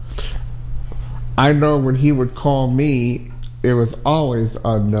 I know when he would call me, it was always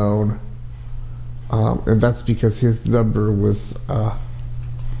unknown. And that's because his number was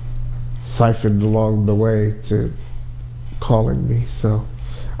siphoned along the way to calling me. So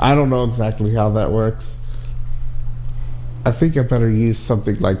I don't know exactly how that works. I think I better use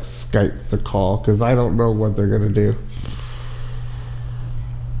something like Skype to call because I don't know what they're going to do.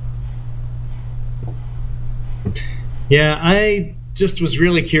 Yeah, I just was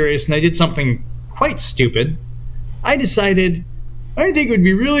really curious, and I did something quite stupid. I decided I think it would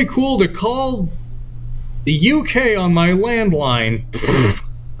be really cool to call the UK on my landline.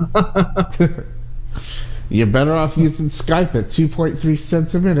 You're better off using Skype at 2.3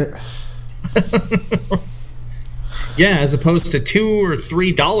 cents a minute. Yeah, as opposed to $2 or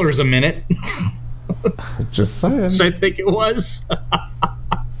 $3 a minute. Just saying. So I think it was.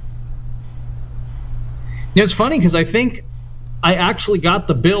 It's funny because I think I actually got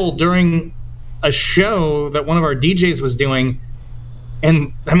the bill during a show that one of our DJs was doing.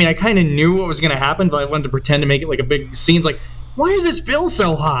 And, I mean, I kind of knew what was going to happen, but I wanted to pretend to make it like a big scene. It's like, why is this bill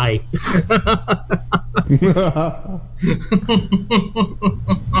so high?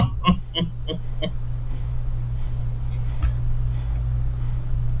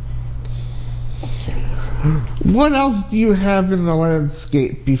 What else do you have in the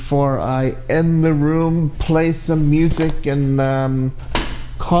landscape before I end the room, play some music, and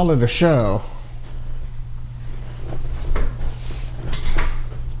call it a show?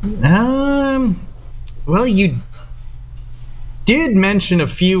 Well, you did mention a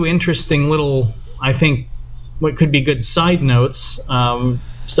few interesting little, I think, what could be good side notes,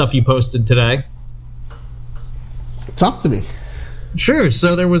 stuff you posted today. Talk to me. Sure.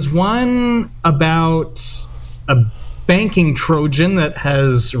 So there was one about a banking Trojan that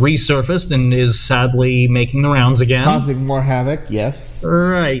has resurfaced and is sadly making the rounds again. Causing more havoc, yes.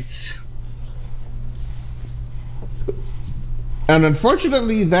 Right. And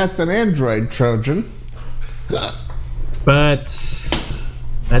unfortunately, that's an Android Trojan. But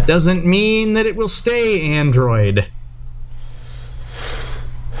that doesn't mean that it will stay Android.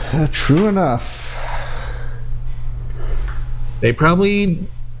 True enough. They probably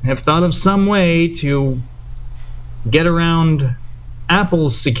have thought of some way to get around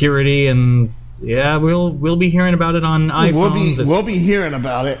Apple's security, and yeah, we'll be hearing about it on iPhones. We'll be hearing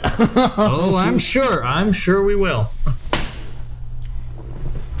about it. Oh, I'm sure we will.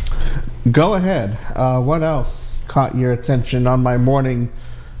 Go ahead. What else caught your attention on my morning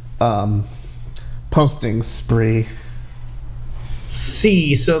posting spree?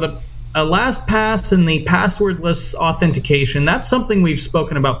 See, so the LastPass and the passwordless authentication, that's something we've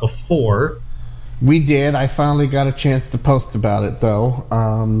spoken about before. We did. I finally got a chance to post about it, though.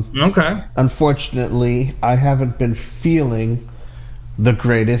 Okay. Unfortunately, I haven't been feeling the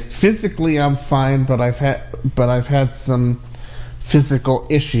greatest. Physically, I'm fine, but I've had some physical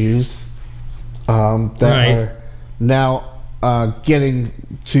issues that are now getting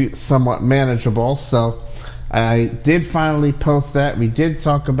to somewhat manageable. So I did finally post that. We did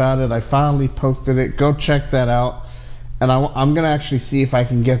talk about it. I finally posted it. Go check that out. And I'm going to actually see if I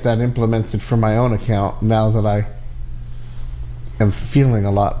can get that implemented for my own account now that I am feeling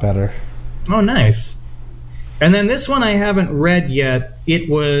a lot better. Oh, nice. And then this one I haven't read yet. It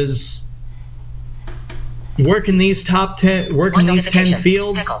was working these 10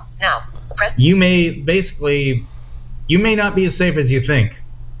 fields. Pickle. Now. Press. You may not be as safe as you think.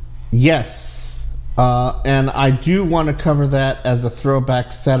 Yes. And I do want to cover that as a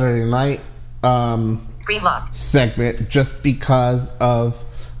throwback Saturday night Screen lock. segment, just because of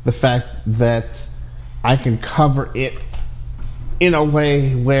the fact that I can cover it in a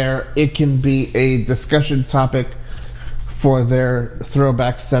way where it can be a discussion topic for their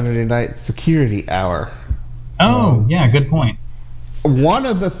throwback Saturday night security hour. Oh, yeah, good point. One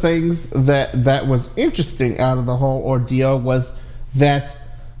of the things that was interesting out of the whole ordeal was that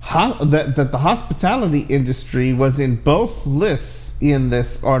that the hospitality industry was in both lists in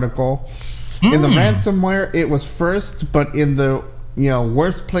this article. In the ransomware, it was first, but in the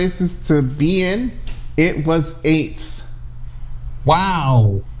worst places to be in, it was 8th.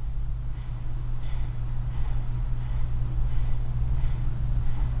 Wow.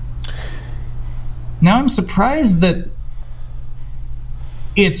 Now I'm surprised that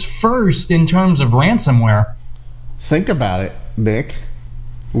it's first in terms of ransomware. Think about it, Nick.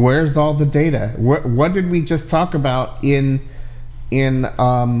 Where's all the data? What did we just talk about in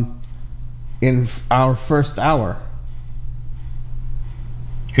our first hour?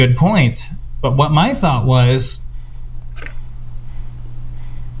 Good point. But what my thought was,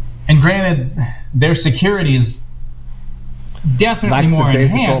 and granted, their security is definitely more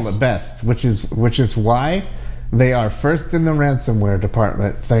enhanced. At best, which is why they are first in the ransomware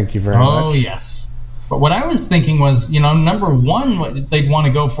department. Thank you very much. Oh, yes. But what I was thinking was, number one, what they'd want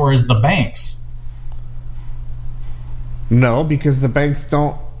to go for is the banks. No, because the banks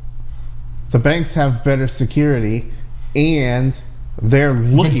have better security, and they're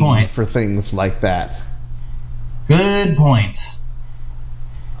looking for things like that. Good point.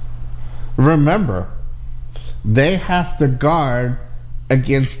 Remember, they have to guard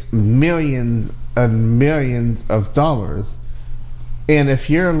against millions and millions of dollars. And if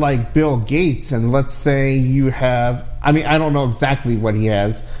you're like Bill Gates, and let's say you have, I don't know exactly what he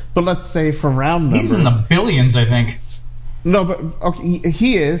has, but let's say for round numbers. He's in the billions, I think. No, but okay,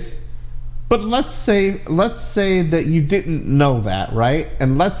 he is. But let's say that you didn't know that, right?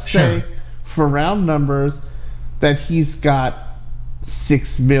 And let's say for round numbers that he's got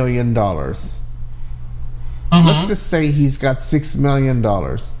 $6 million. Let's just say he's got $6 million.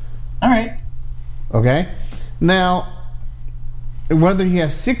 All right. Okay? Now, whether he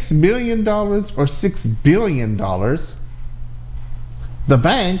has $6 million or $6 billion, the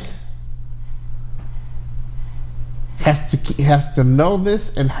bank has to know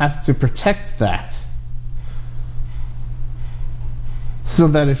this and has to protect that. So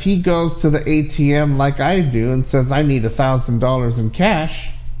that if he goes to the ATM like I do and says, I need $1,000 in cash,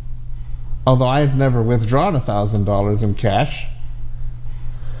 although I've never withdrawn $1,000 in cash,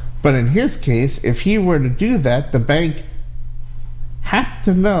 but in his case, if he were to do that, the bank has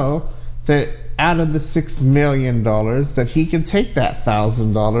to know that out of the $6 million that he can take that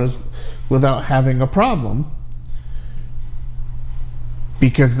 $1,000 without having a problem,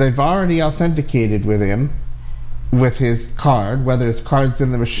 because they've already authenticated with him with his card, whether his card's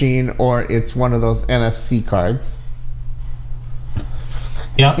in the machine or it's one of those NFC cards.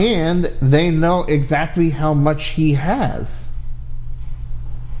 Yeah. And they know exactly how much he has.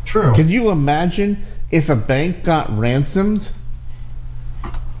 True. Can you imagine if a bank got ransomed?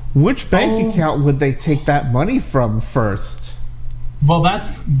 Which bank account would they take that money from first? Well,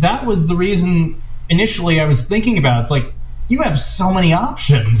 that was the reason initially I was thinking about. It's like, You have so many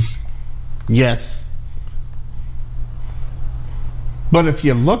options. Yes. But if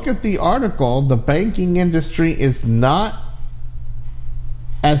you look at the article, the banking industry is not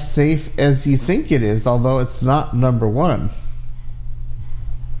as safe as you think it is, although it's not number one.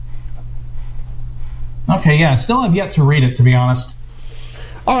 Okay, yeah, still have yet to read it, to be honest.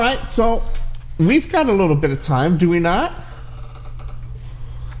 All right, so we've got a little bit of time, do we not?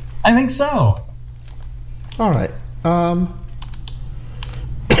 I think so. All right.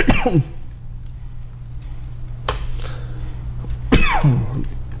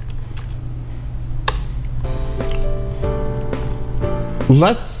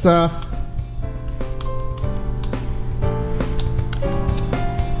 Let's come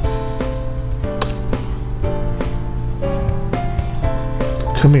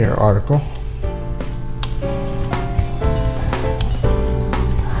here, article.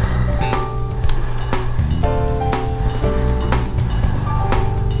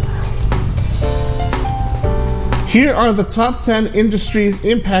 Here are the top 10 industries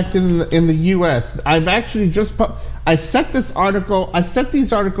impacted in the U.S. I've actually just I set these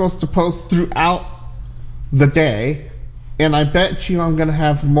articles to post throughout the day, and I bet you I'm going to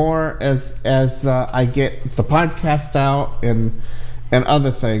have more as I get the podcast out and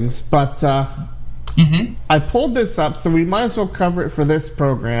other things. But I pulled this up, so we might as well cover it for this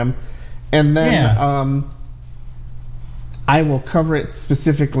program, and then I will cover it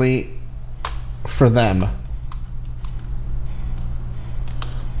specifically for them.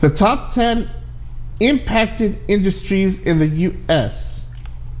 The top 10 impacted industries in the U.S.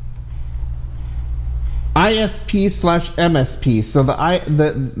 ISP/MSP. So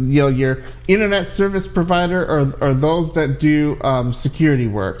your internet service provider or those that do security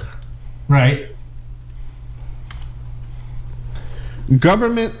work. Right.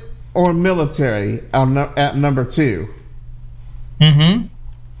 Government or military at number 2.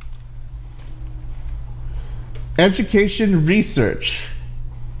 Education research.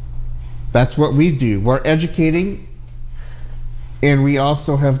 That's what we do. We're educating, and we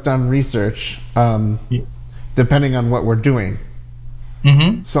also have done research, depending on what we're doing.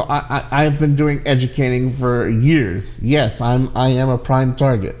 So I've been doing educating for years. Yes, I am a prime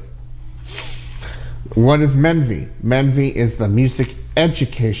target. What is MENVI? MENVI is the Music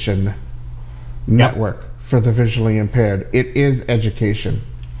Education Network for the visually impaired. It is education.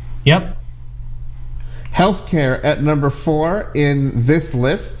 Yep. Healthcare at number 4 in this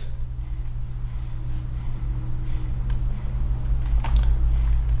list.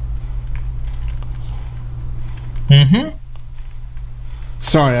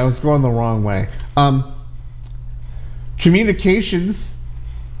 Sorry, I was going the wrong way. Communications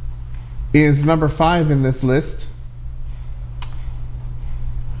is number 5 in this list.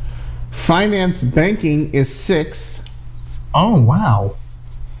 Finance banking is 6th. Oh, wow.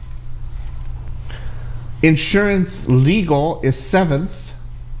 Insurance legal is 7th.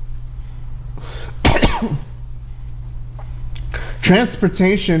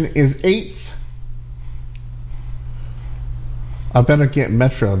 Transportation is 8th. I better get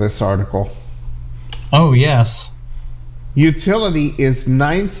Metro this article. Oh, yes. Utility is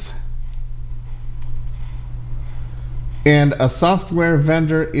 9th. And a software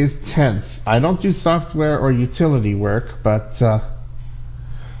vendor is 10th. I don't do software or utility work, but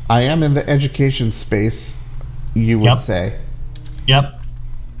I am in the education space, you would say. Yep.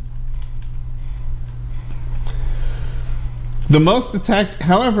 The most attacked,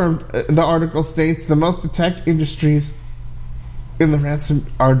 however, the article states the most attacked industries in the ransom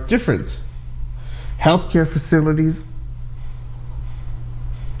are different. Healthcare facilities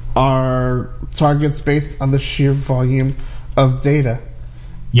are targets based on the sheer volume of data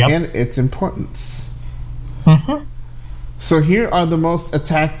and its importance. So here are the most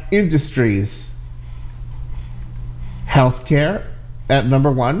attacked industries. Healthcare at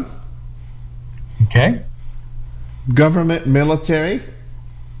number 1. Okay. Government military.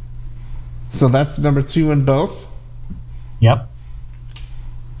 So that's number 2 in both. Yep.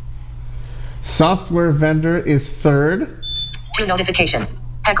 Software vendor is 3rd. 2 notifications.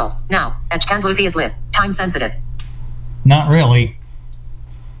 Heckle. Now. Edgecam Bluesy is lit. Time sensitive. Not really.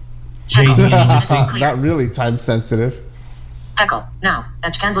 Not really time sensitive. Heckle. Now.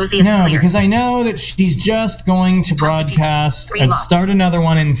 Edgecam Bluesy is No, clear. because I know that she's just going to broadcast and start another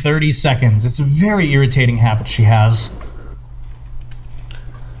one in 30 seconds. It's a very irritating habit she has.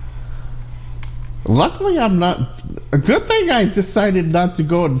 Luckily, I'm not. A good thing I decided not to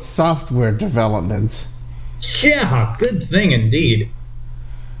go in software development. Yeah, good thing indeed.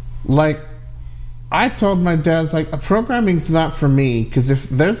 Like, I told my dad, I was like, programming's not for me, because if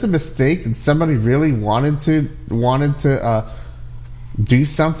there's a mistake and somebody really wanted to do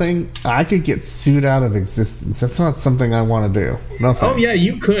something, I could get sued out of existence. That's not something I want to do. No thanks. Oh yeah,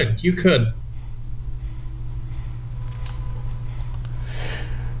 you could.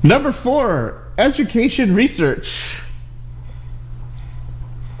 Number 4, education research.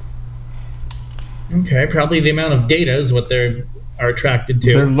 Okay, probably the amount of data is what they are attracted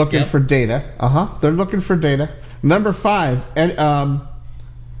to. They're looking for data. They're looking for data. Number 5,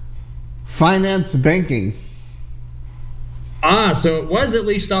 finance banking. So it was at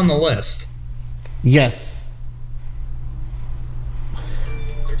least on the list. Yes.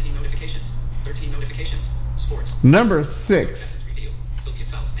 13 notifications. Sports. Number 6, Sylvia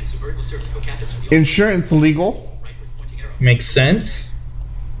Faust and Subert will serve as co-captains for the insurance legal. rightwards pointing arrow. Makes sense.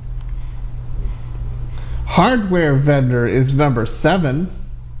 Hardware vendor is number 7.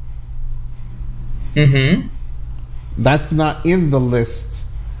 Mm-hmm. That's not in the list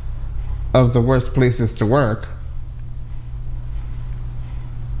of the worst places to work.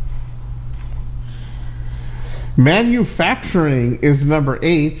 Manufacturing is number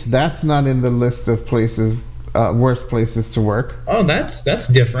 8. That's not in the list of places, worst places to work. Oh, that's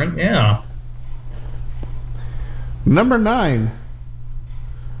different. Yeah. Number 9,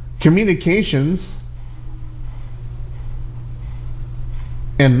 communications.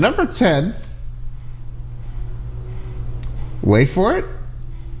 And number 10, wait for it,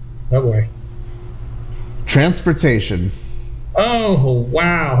 Oh boy. transportation. Oh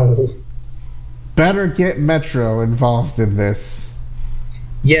wow. Better get Metro involved in this.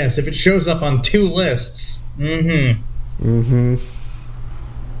 Yes, if it shows up on 2 lists. Mm-hmm.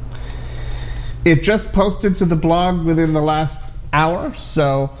 It just posted to the blog within the last hour,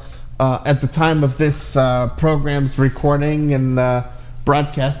 so at the time of this program's recording and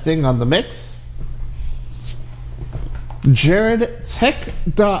broadcasting on the mix,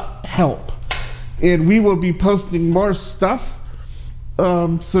 jaredtech.help, and we will be posting more stuff,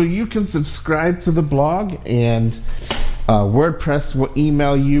 so you can subscribe to the blog, and WordPress will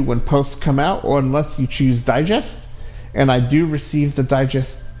email you when posts come out, or unless you choose digest, and I do receive the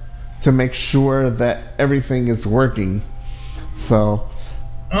digest to make sure that everything is working. So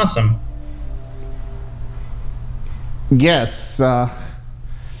Awesome. yes, are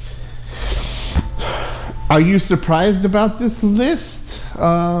you surprised about this list?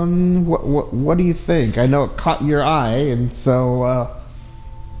 What do you think? I know it caught your eye, and so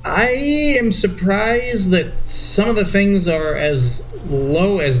I am surprised that some of the things are as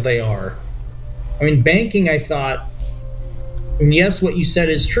low as they are. I mean, banking, I thought, and yes, what you said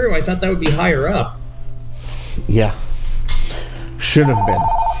is true. I thought that would be higher up. yeah, should have been.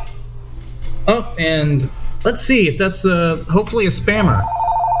 Oh, and let's see if that's hopefully a spammer.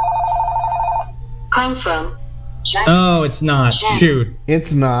 I'm from Jack. Oh, it's not. Shoot.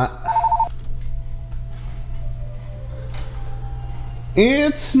 It's not.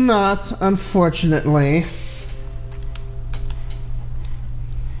 It's not, unfortunately.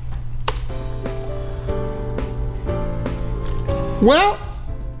 Well,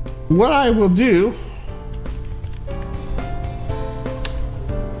 what I will do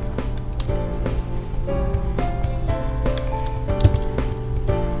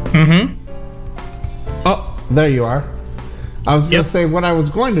Mm-hmm. Oh, there you are. I was going to Yep. say what I was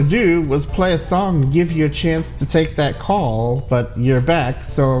going to do was play a song to give you a chance to take that call, but you're back,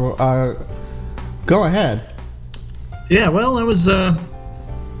 so go ahead. Yeah, well, that was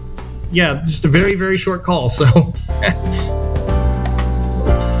just a very, very short call, so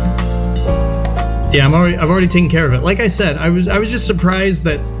yeah, I've already taken care of it. Like I said, I was just surprised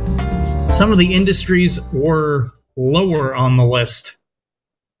that some of the industries were lower on the list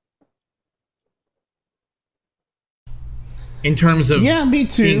in terms of Yeah, me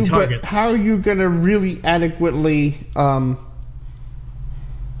too, being but targets. how are you going to really adequately put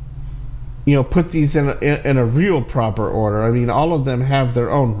these in a real proper order? I mean, all of them have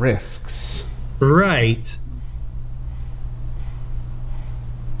their own risks. Right.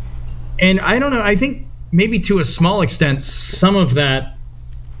 And I don't know, I think maybe to a small extent, some of that,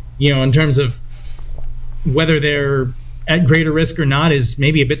 in terms of whether they're at greater risk or not is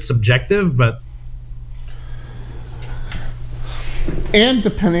maybe a bit subjective, but And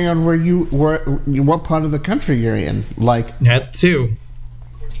depending on what part of the country you're in, like that too.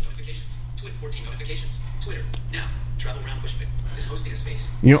 14 notifications. 14 notifications. Twitter. Now. Travel around Bushwick is hosting a space.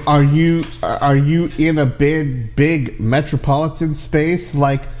 are you in a big metropolitan space?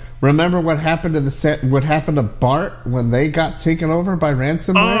 Like, remember what happened to Bart when they got taken over by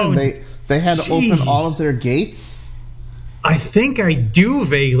ransomware? Oh, And they had to open all of jeez. their gates. I think I do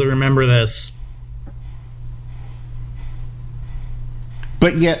vaguely remember this.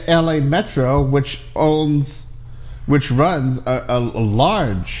 But yet LA Metro, which runs a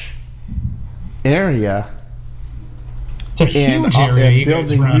large area It's a huge and area you guys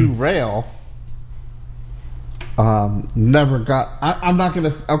building run. new rail, never got. I'm not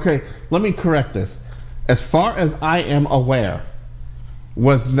gonna. Okay, let me correct this. As far as I am aware,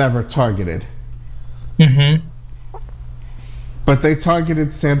 was never targeted. Mm-hmm. But they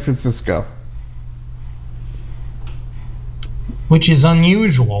targeted San Francisco. Which is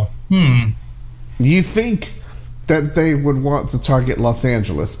unusual. You think that they would want to target Los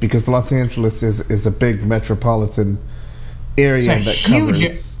Angeles because Los Angeles is a big metropolitan area It's a that huge,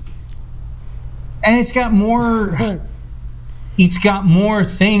 covers. and it's got more. It's got more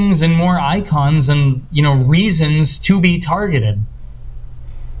things and more icons and reasons to be targeted.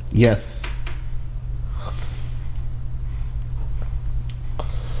 Yes.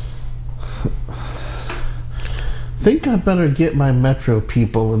 Think I better get my Metro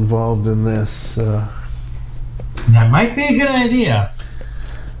people involved in this. That might be a good idea.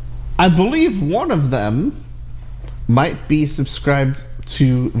 I believe one of them might be subscribed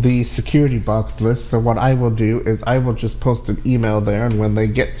to the security box list, so what I will do is I will just post an email there, and when they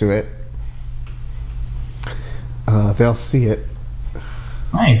get to it, they'll see it.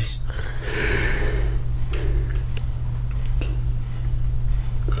 Nice.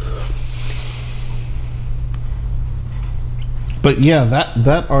 But yeah,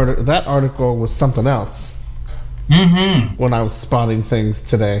 that article was something else Mm-hmm. when I was spotting things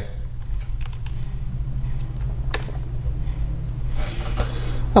today.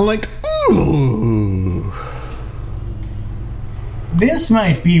 I'm like, ooh. This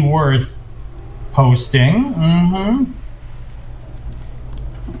might be worth posting. Mm-hmm.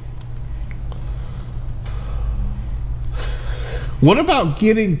 What about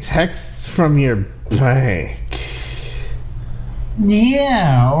getting texts from your bank?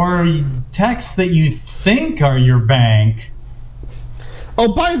 Yeah, or texts that you think are your bank.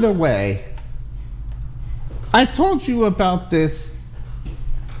 Oh, by the way, I told you about this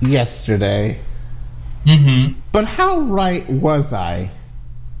yesterday, Mm-hmm. but how right was I?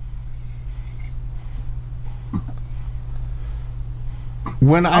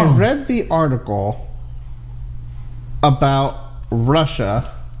 When I read the article about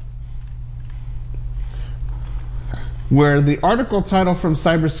Russia, where the article title from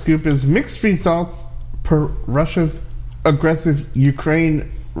Cyberscoop is Mixed Results per Russia's Aggressive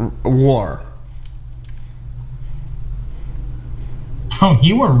Ukraine War. Oh,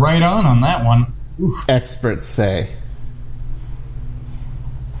 you were right on that one. Oof. Experts say.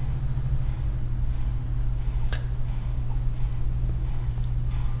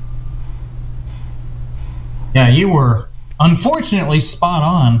 Yeah, you were unfortunately spot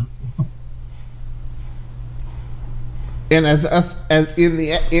on. And as us as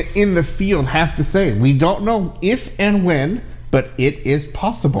in the field have to say, we don't know if and when, but it is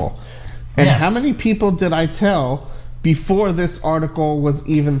possible. And Yes. how many people did I tell before this article was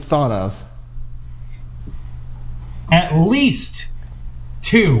even thought of? At least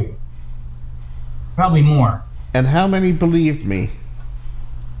 2. Probably more. And how many believed me?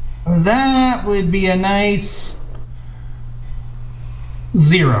 That would be a nice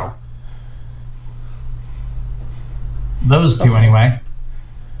 0. Those 2 anyway.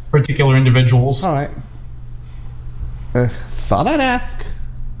 Particular individuals. All right. Thought I'd ask.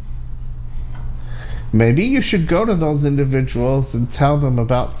 Maybe you should go to those individuals and tell them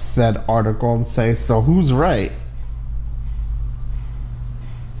about said article and say, so who's right?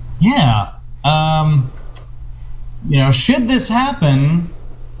 Yeah. Should this happen,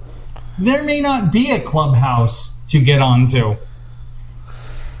 there may not be a clubhouse to get onto.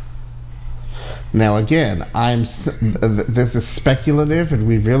 Now again, this is speculative and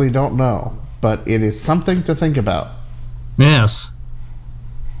we really don't know, but it is something to think about. Yes.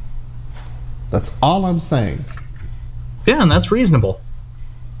 That's all I'm saying. Yeah, and that's reasonable.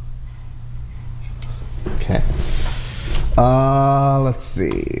 Okay. Let's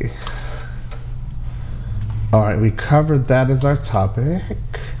see. All right, we covered that as our topic.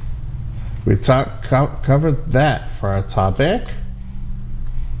 We covered that for our topic.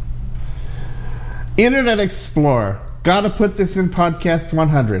 Internet Explorer. Gotta put this in podcast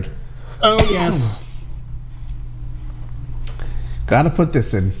 100. Oh, yes. Gotta put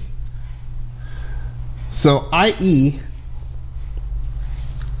this in. So, IE,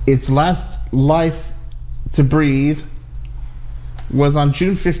 its last life to breathe was on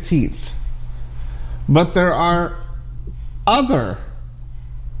June 15th. But there are other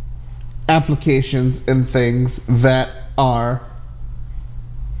applications and things that are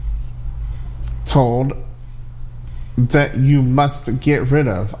told that you must get rid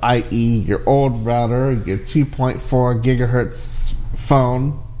of, i.e. your old router, your 2.4 gigahertz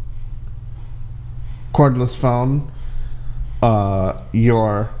phone, cordless phone,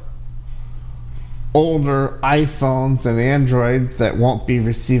 your older iPhones and Androids that won't be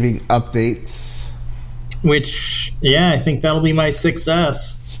receiving updates. Which, yeah, I think that'll be my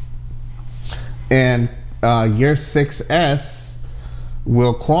 6S. And your 6S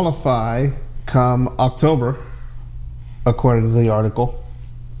will qualify come October, according to the article.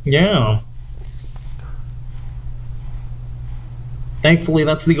 Yeah. Thankfully,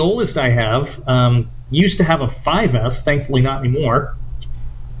 that's the oldest I have. Used to have a 5S, thankfully not anymore.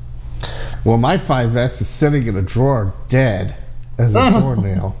 Well, my 5S is sitting in a drawer dead as a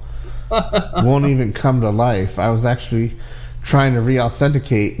doornail. Won't even come to life. I was actually trying to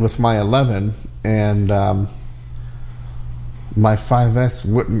re-authenticate with my 11, and my 5S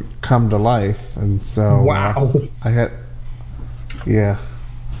wouldn't come to life, and so Wow. I had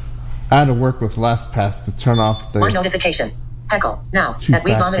to work with LastPass to turn off the Voice notification. Heckle. Now. Two At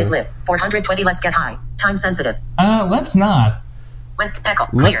Weed Mom is factor. live. 420. Let's get high. Time sensitive. Let's not. When's Heckle.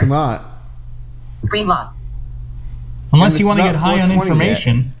 Let's Clear. not. Screen locked. Unless And you it's want to not get high on 420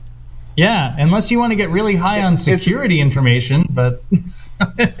 information. Yeah, unless you want to get really high on security information, but...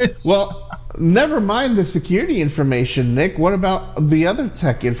 Well, never mind the security information, Nick. What about the other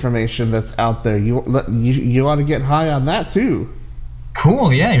tech information that's out there? You ought to get high on that too.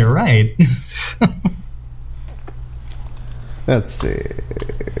 Cool, yeah, you're right. Let's see.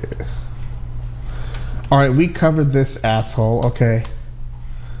 All right, we covered this asshole. Okay.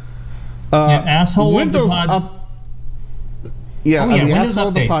 Asshole Windows of the pod... up. Yeah, Oh, yeah, the Windows asshole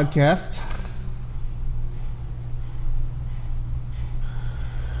of the update. podcast.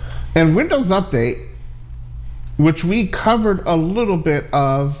 And Windows Update, which we covered a little bit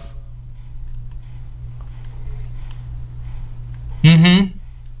of. Mm-hmm.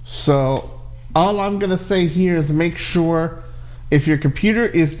 So all I'm going to say here is make sure if your computer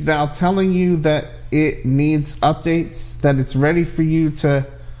is now telling you that it needs updates, that it's ready for you to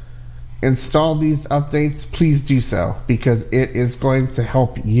install these updates, please do so, because it is going to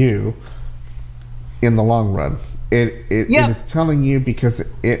help you in the long run. It is telling you because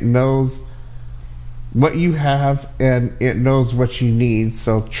it knows what you have and it knows what you need,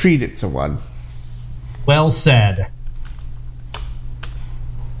 so treat it to one. Well said.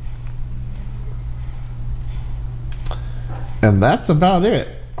 And that's about it.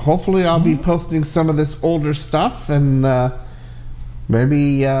 Hopefully I'll be posting some of this older stuff, and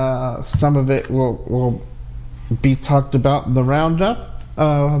maybe some of it will be talked about in the roundup.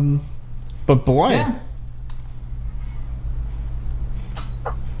 But boy, Yeah.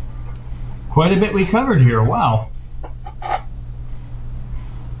 Quite a bit we covered here. Wow.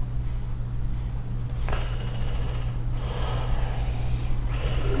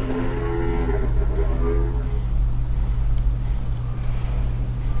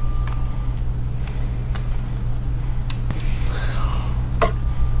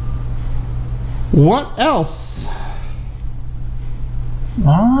 what else?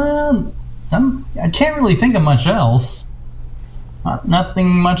 I can't really think of much else.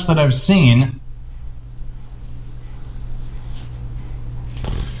 Nothing much that I've seen.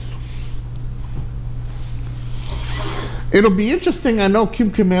 It'll be interesting. I know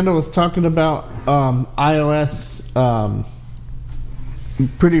Kim Commando was talking about iOS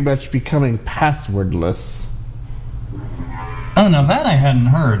pretty much becoming passwordless. Oh, now that I hadn't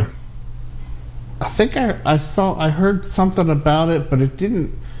heard. I think I heard something about it, but it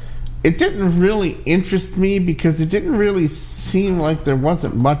didn't really interest me because it didn't really seem like there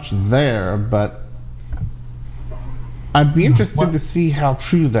wasn't much there, but I'd be interested to see how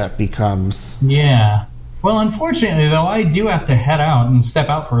true that becomes. Yeah. Well, unfortunately, though, I do have to head out and step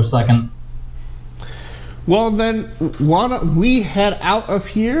out for a second. Well, then, why don't we head out of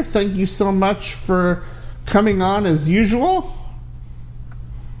here? Thank you so much for coming on as usual.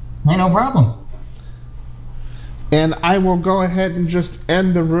 Hey, no problem. And I will go ahead and just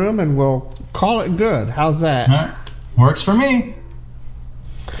end the room and we'll call it good. How's that? All right. Works for me.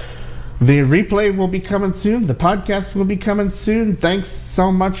 The replay will be coming soon. The podcast will be coming soon. Thanks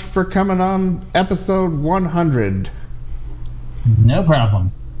so much for coming on episode 100. No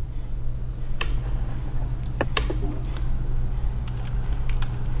problem.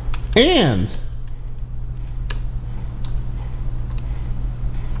 And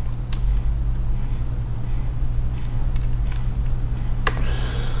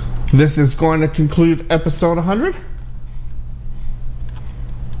this is going to conclude episode 100.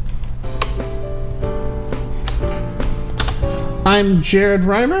 I'm Jared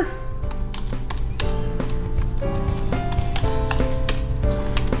Reimer.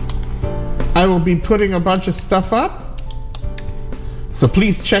 I will be putting a bunch of stuff up, so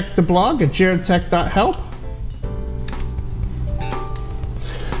please check the blog at jaredtech.help.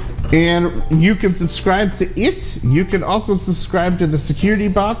 And you can subscribe to it. You can also subscribe to the Security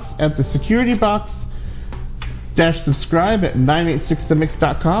Box at the Security Box -subscribe at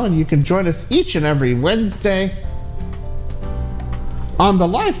 986themix.com, and you can join us each and every Wednesday on the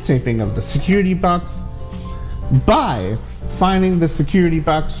live taping of the Security Box by finding the Security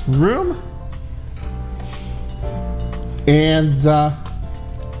Box room, and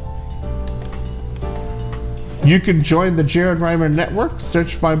you can join the Jared Reimer Network.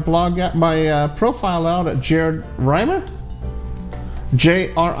 Search my blog at my profile out at Jared Reimer,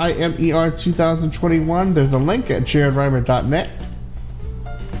 JRIMER 2021. There's a link at jaredreimer.net.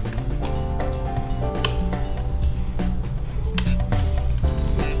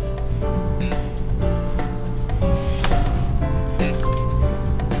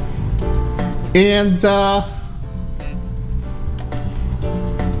 And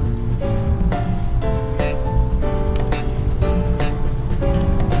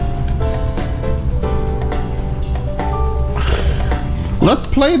let's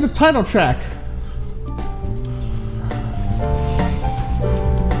play the title track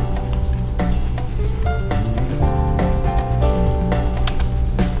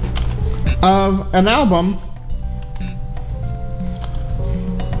of an album,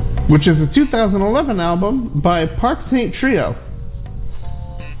 which is a 2011 album by Park Saint Trio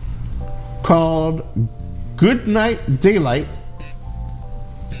called Goodnight Daylight,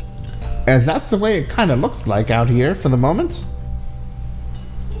 as that's the way it kind of looks like out here for the moment.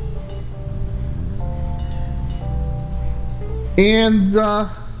 And I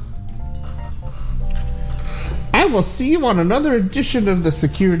will see you on another edition of the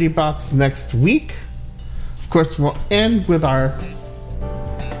Security Box next week. Of course, we'll end with our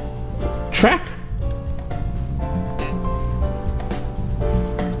track.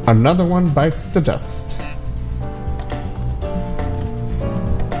 Another One Bites the Dust.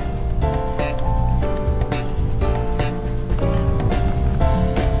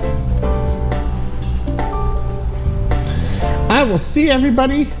 I will see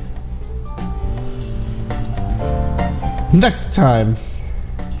everybody next time.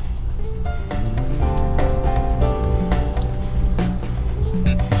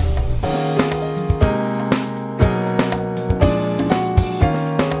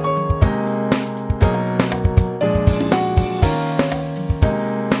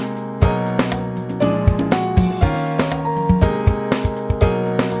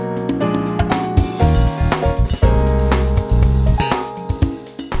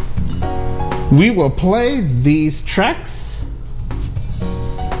 We will play these tracks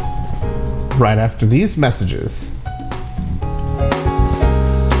right after these messages.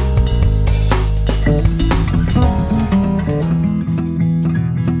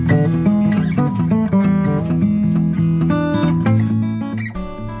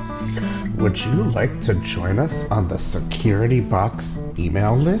 Would you like to join us on the Security Box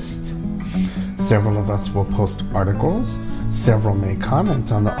email list? Several of us will post articles. Several may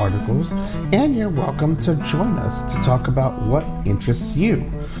comment on the articles, and you're welcome to join us to talk about what interests you.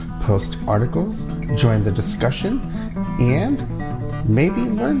 Post articles, join the discussion, and maybe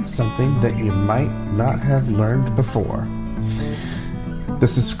learn something that you might not have learned before. The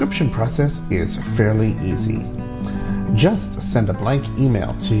subscription process is fairly easy. Just send a blank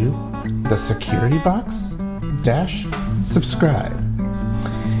email to the securitybox-subscribe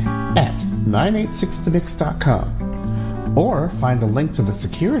at 986themix.com. Or find a link to the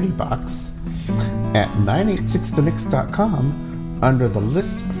Security Box at 986themix.com under the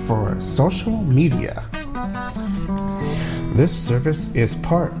list for social media. This service is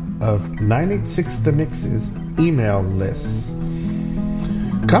part of 986 The Mix's email list.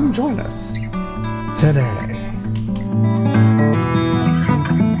 Come join us today.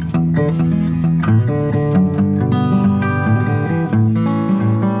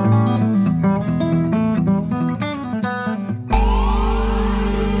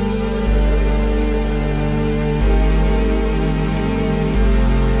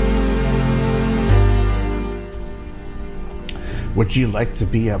 Would you like to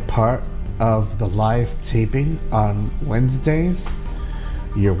be a part of the live taping on Wednesdays?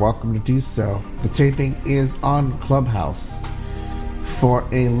 You're welcome to do so. The taping is on Clubhouse. For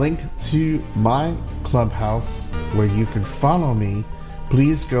a link to my Clubhouse where you can follow me,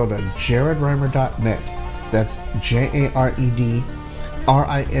 please go to jaredreimer.net. That's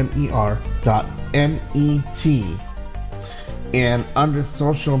JAREDRIMER.net. And under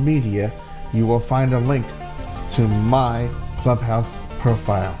social media, you will find a link to my Clubhouse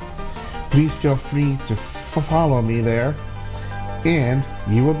profile. Please feel free to follow me there, and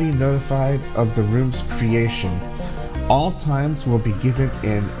you will be notified of the room's creation. All times will be given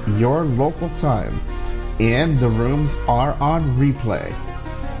in your local time, and the rooms are on replay.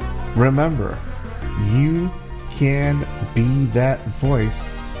 Remember, you can be that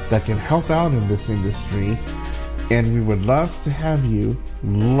voice that can help out in this industry, and we would love to have you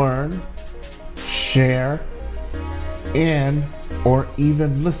learn, share, and or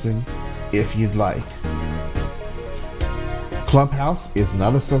even listen if you'd like. Clubhouse is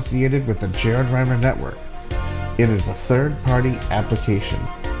not associated with the Jared Reimer Network. It is a third-party application.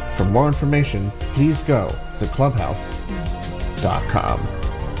 For more information, please go to clubhouse.com.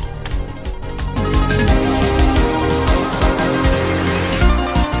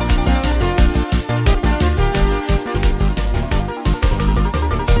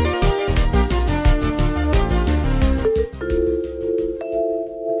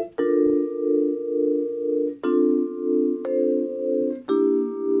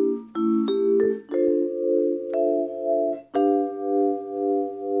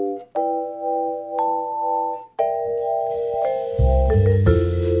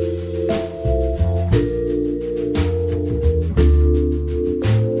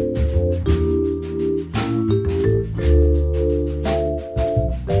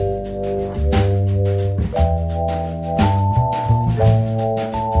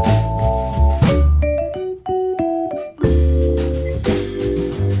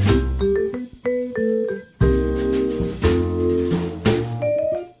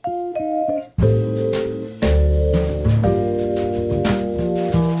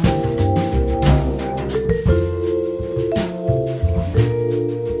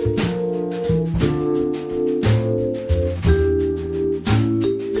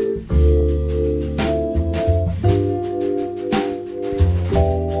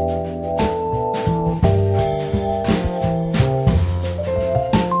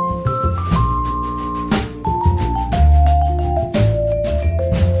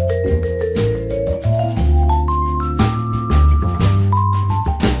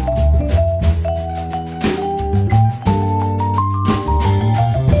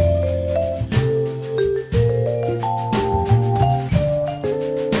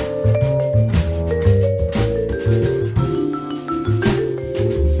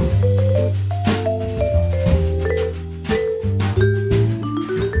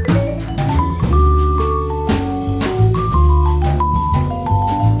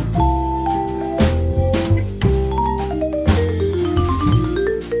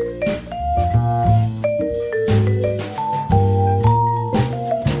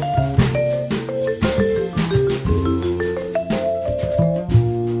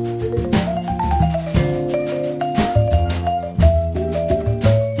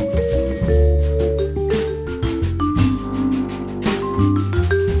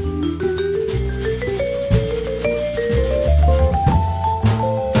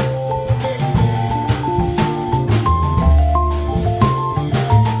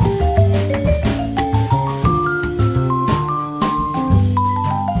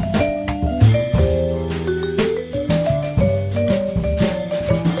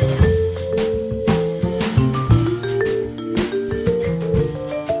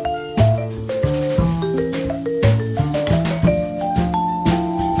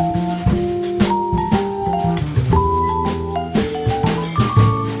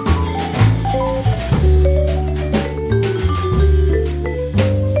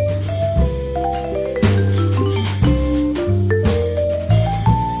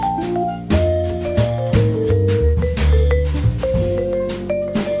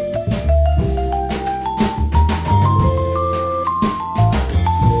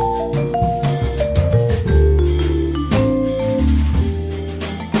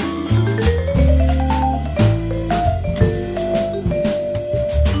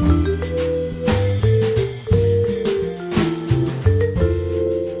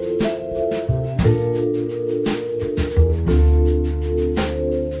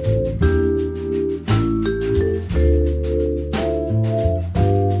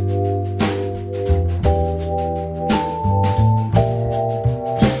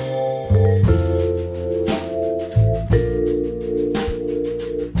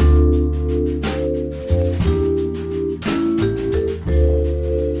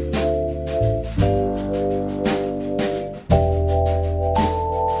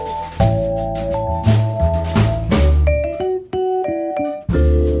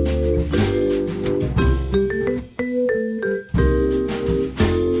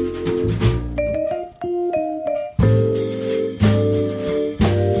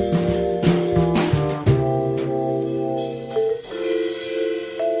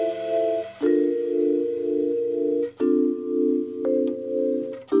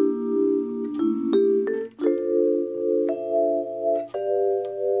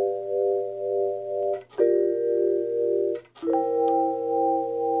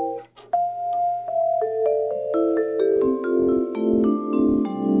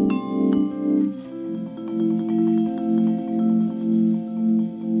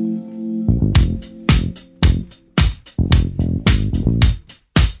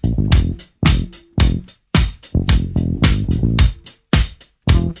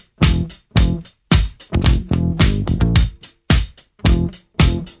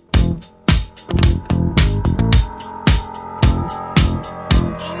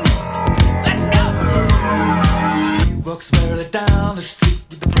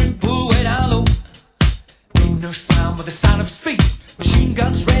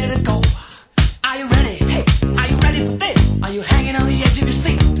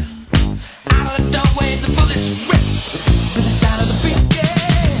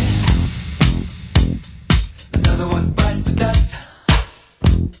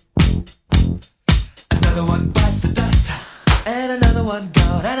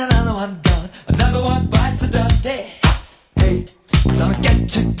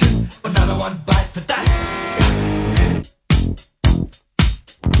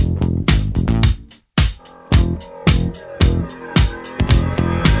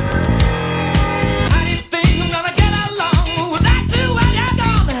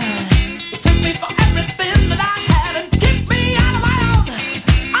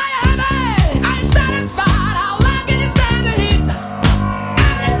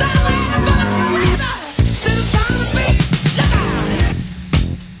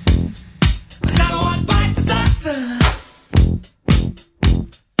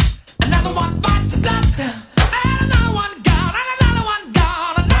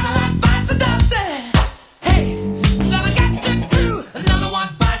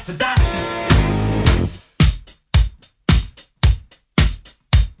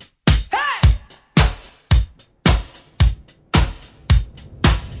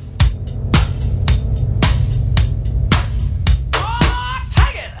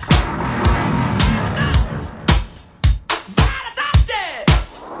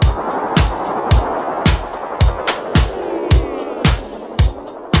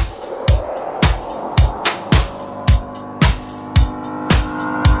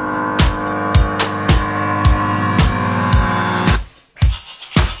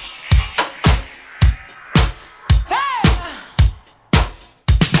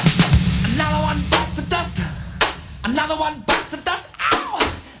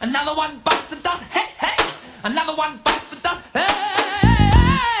 Another one bites the dust. Hey, hey. Another one bites the dust. Hey.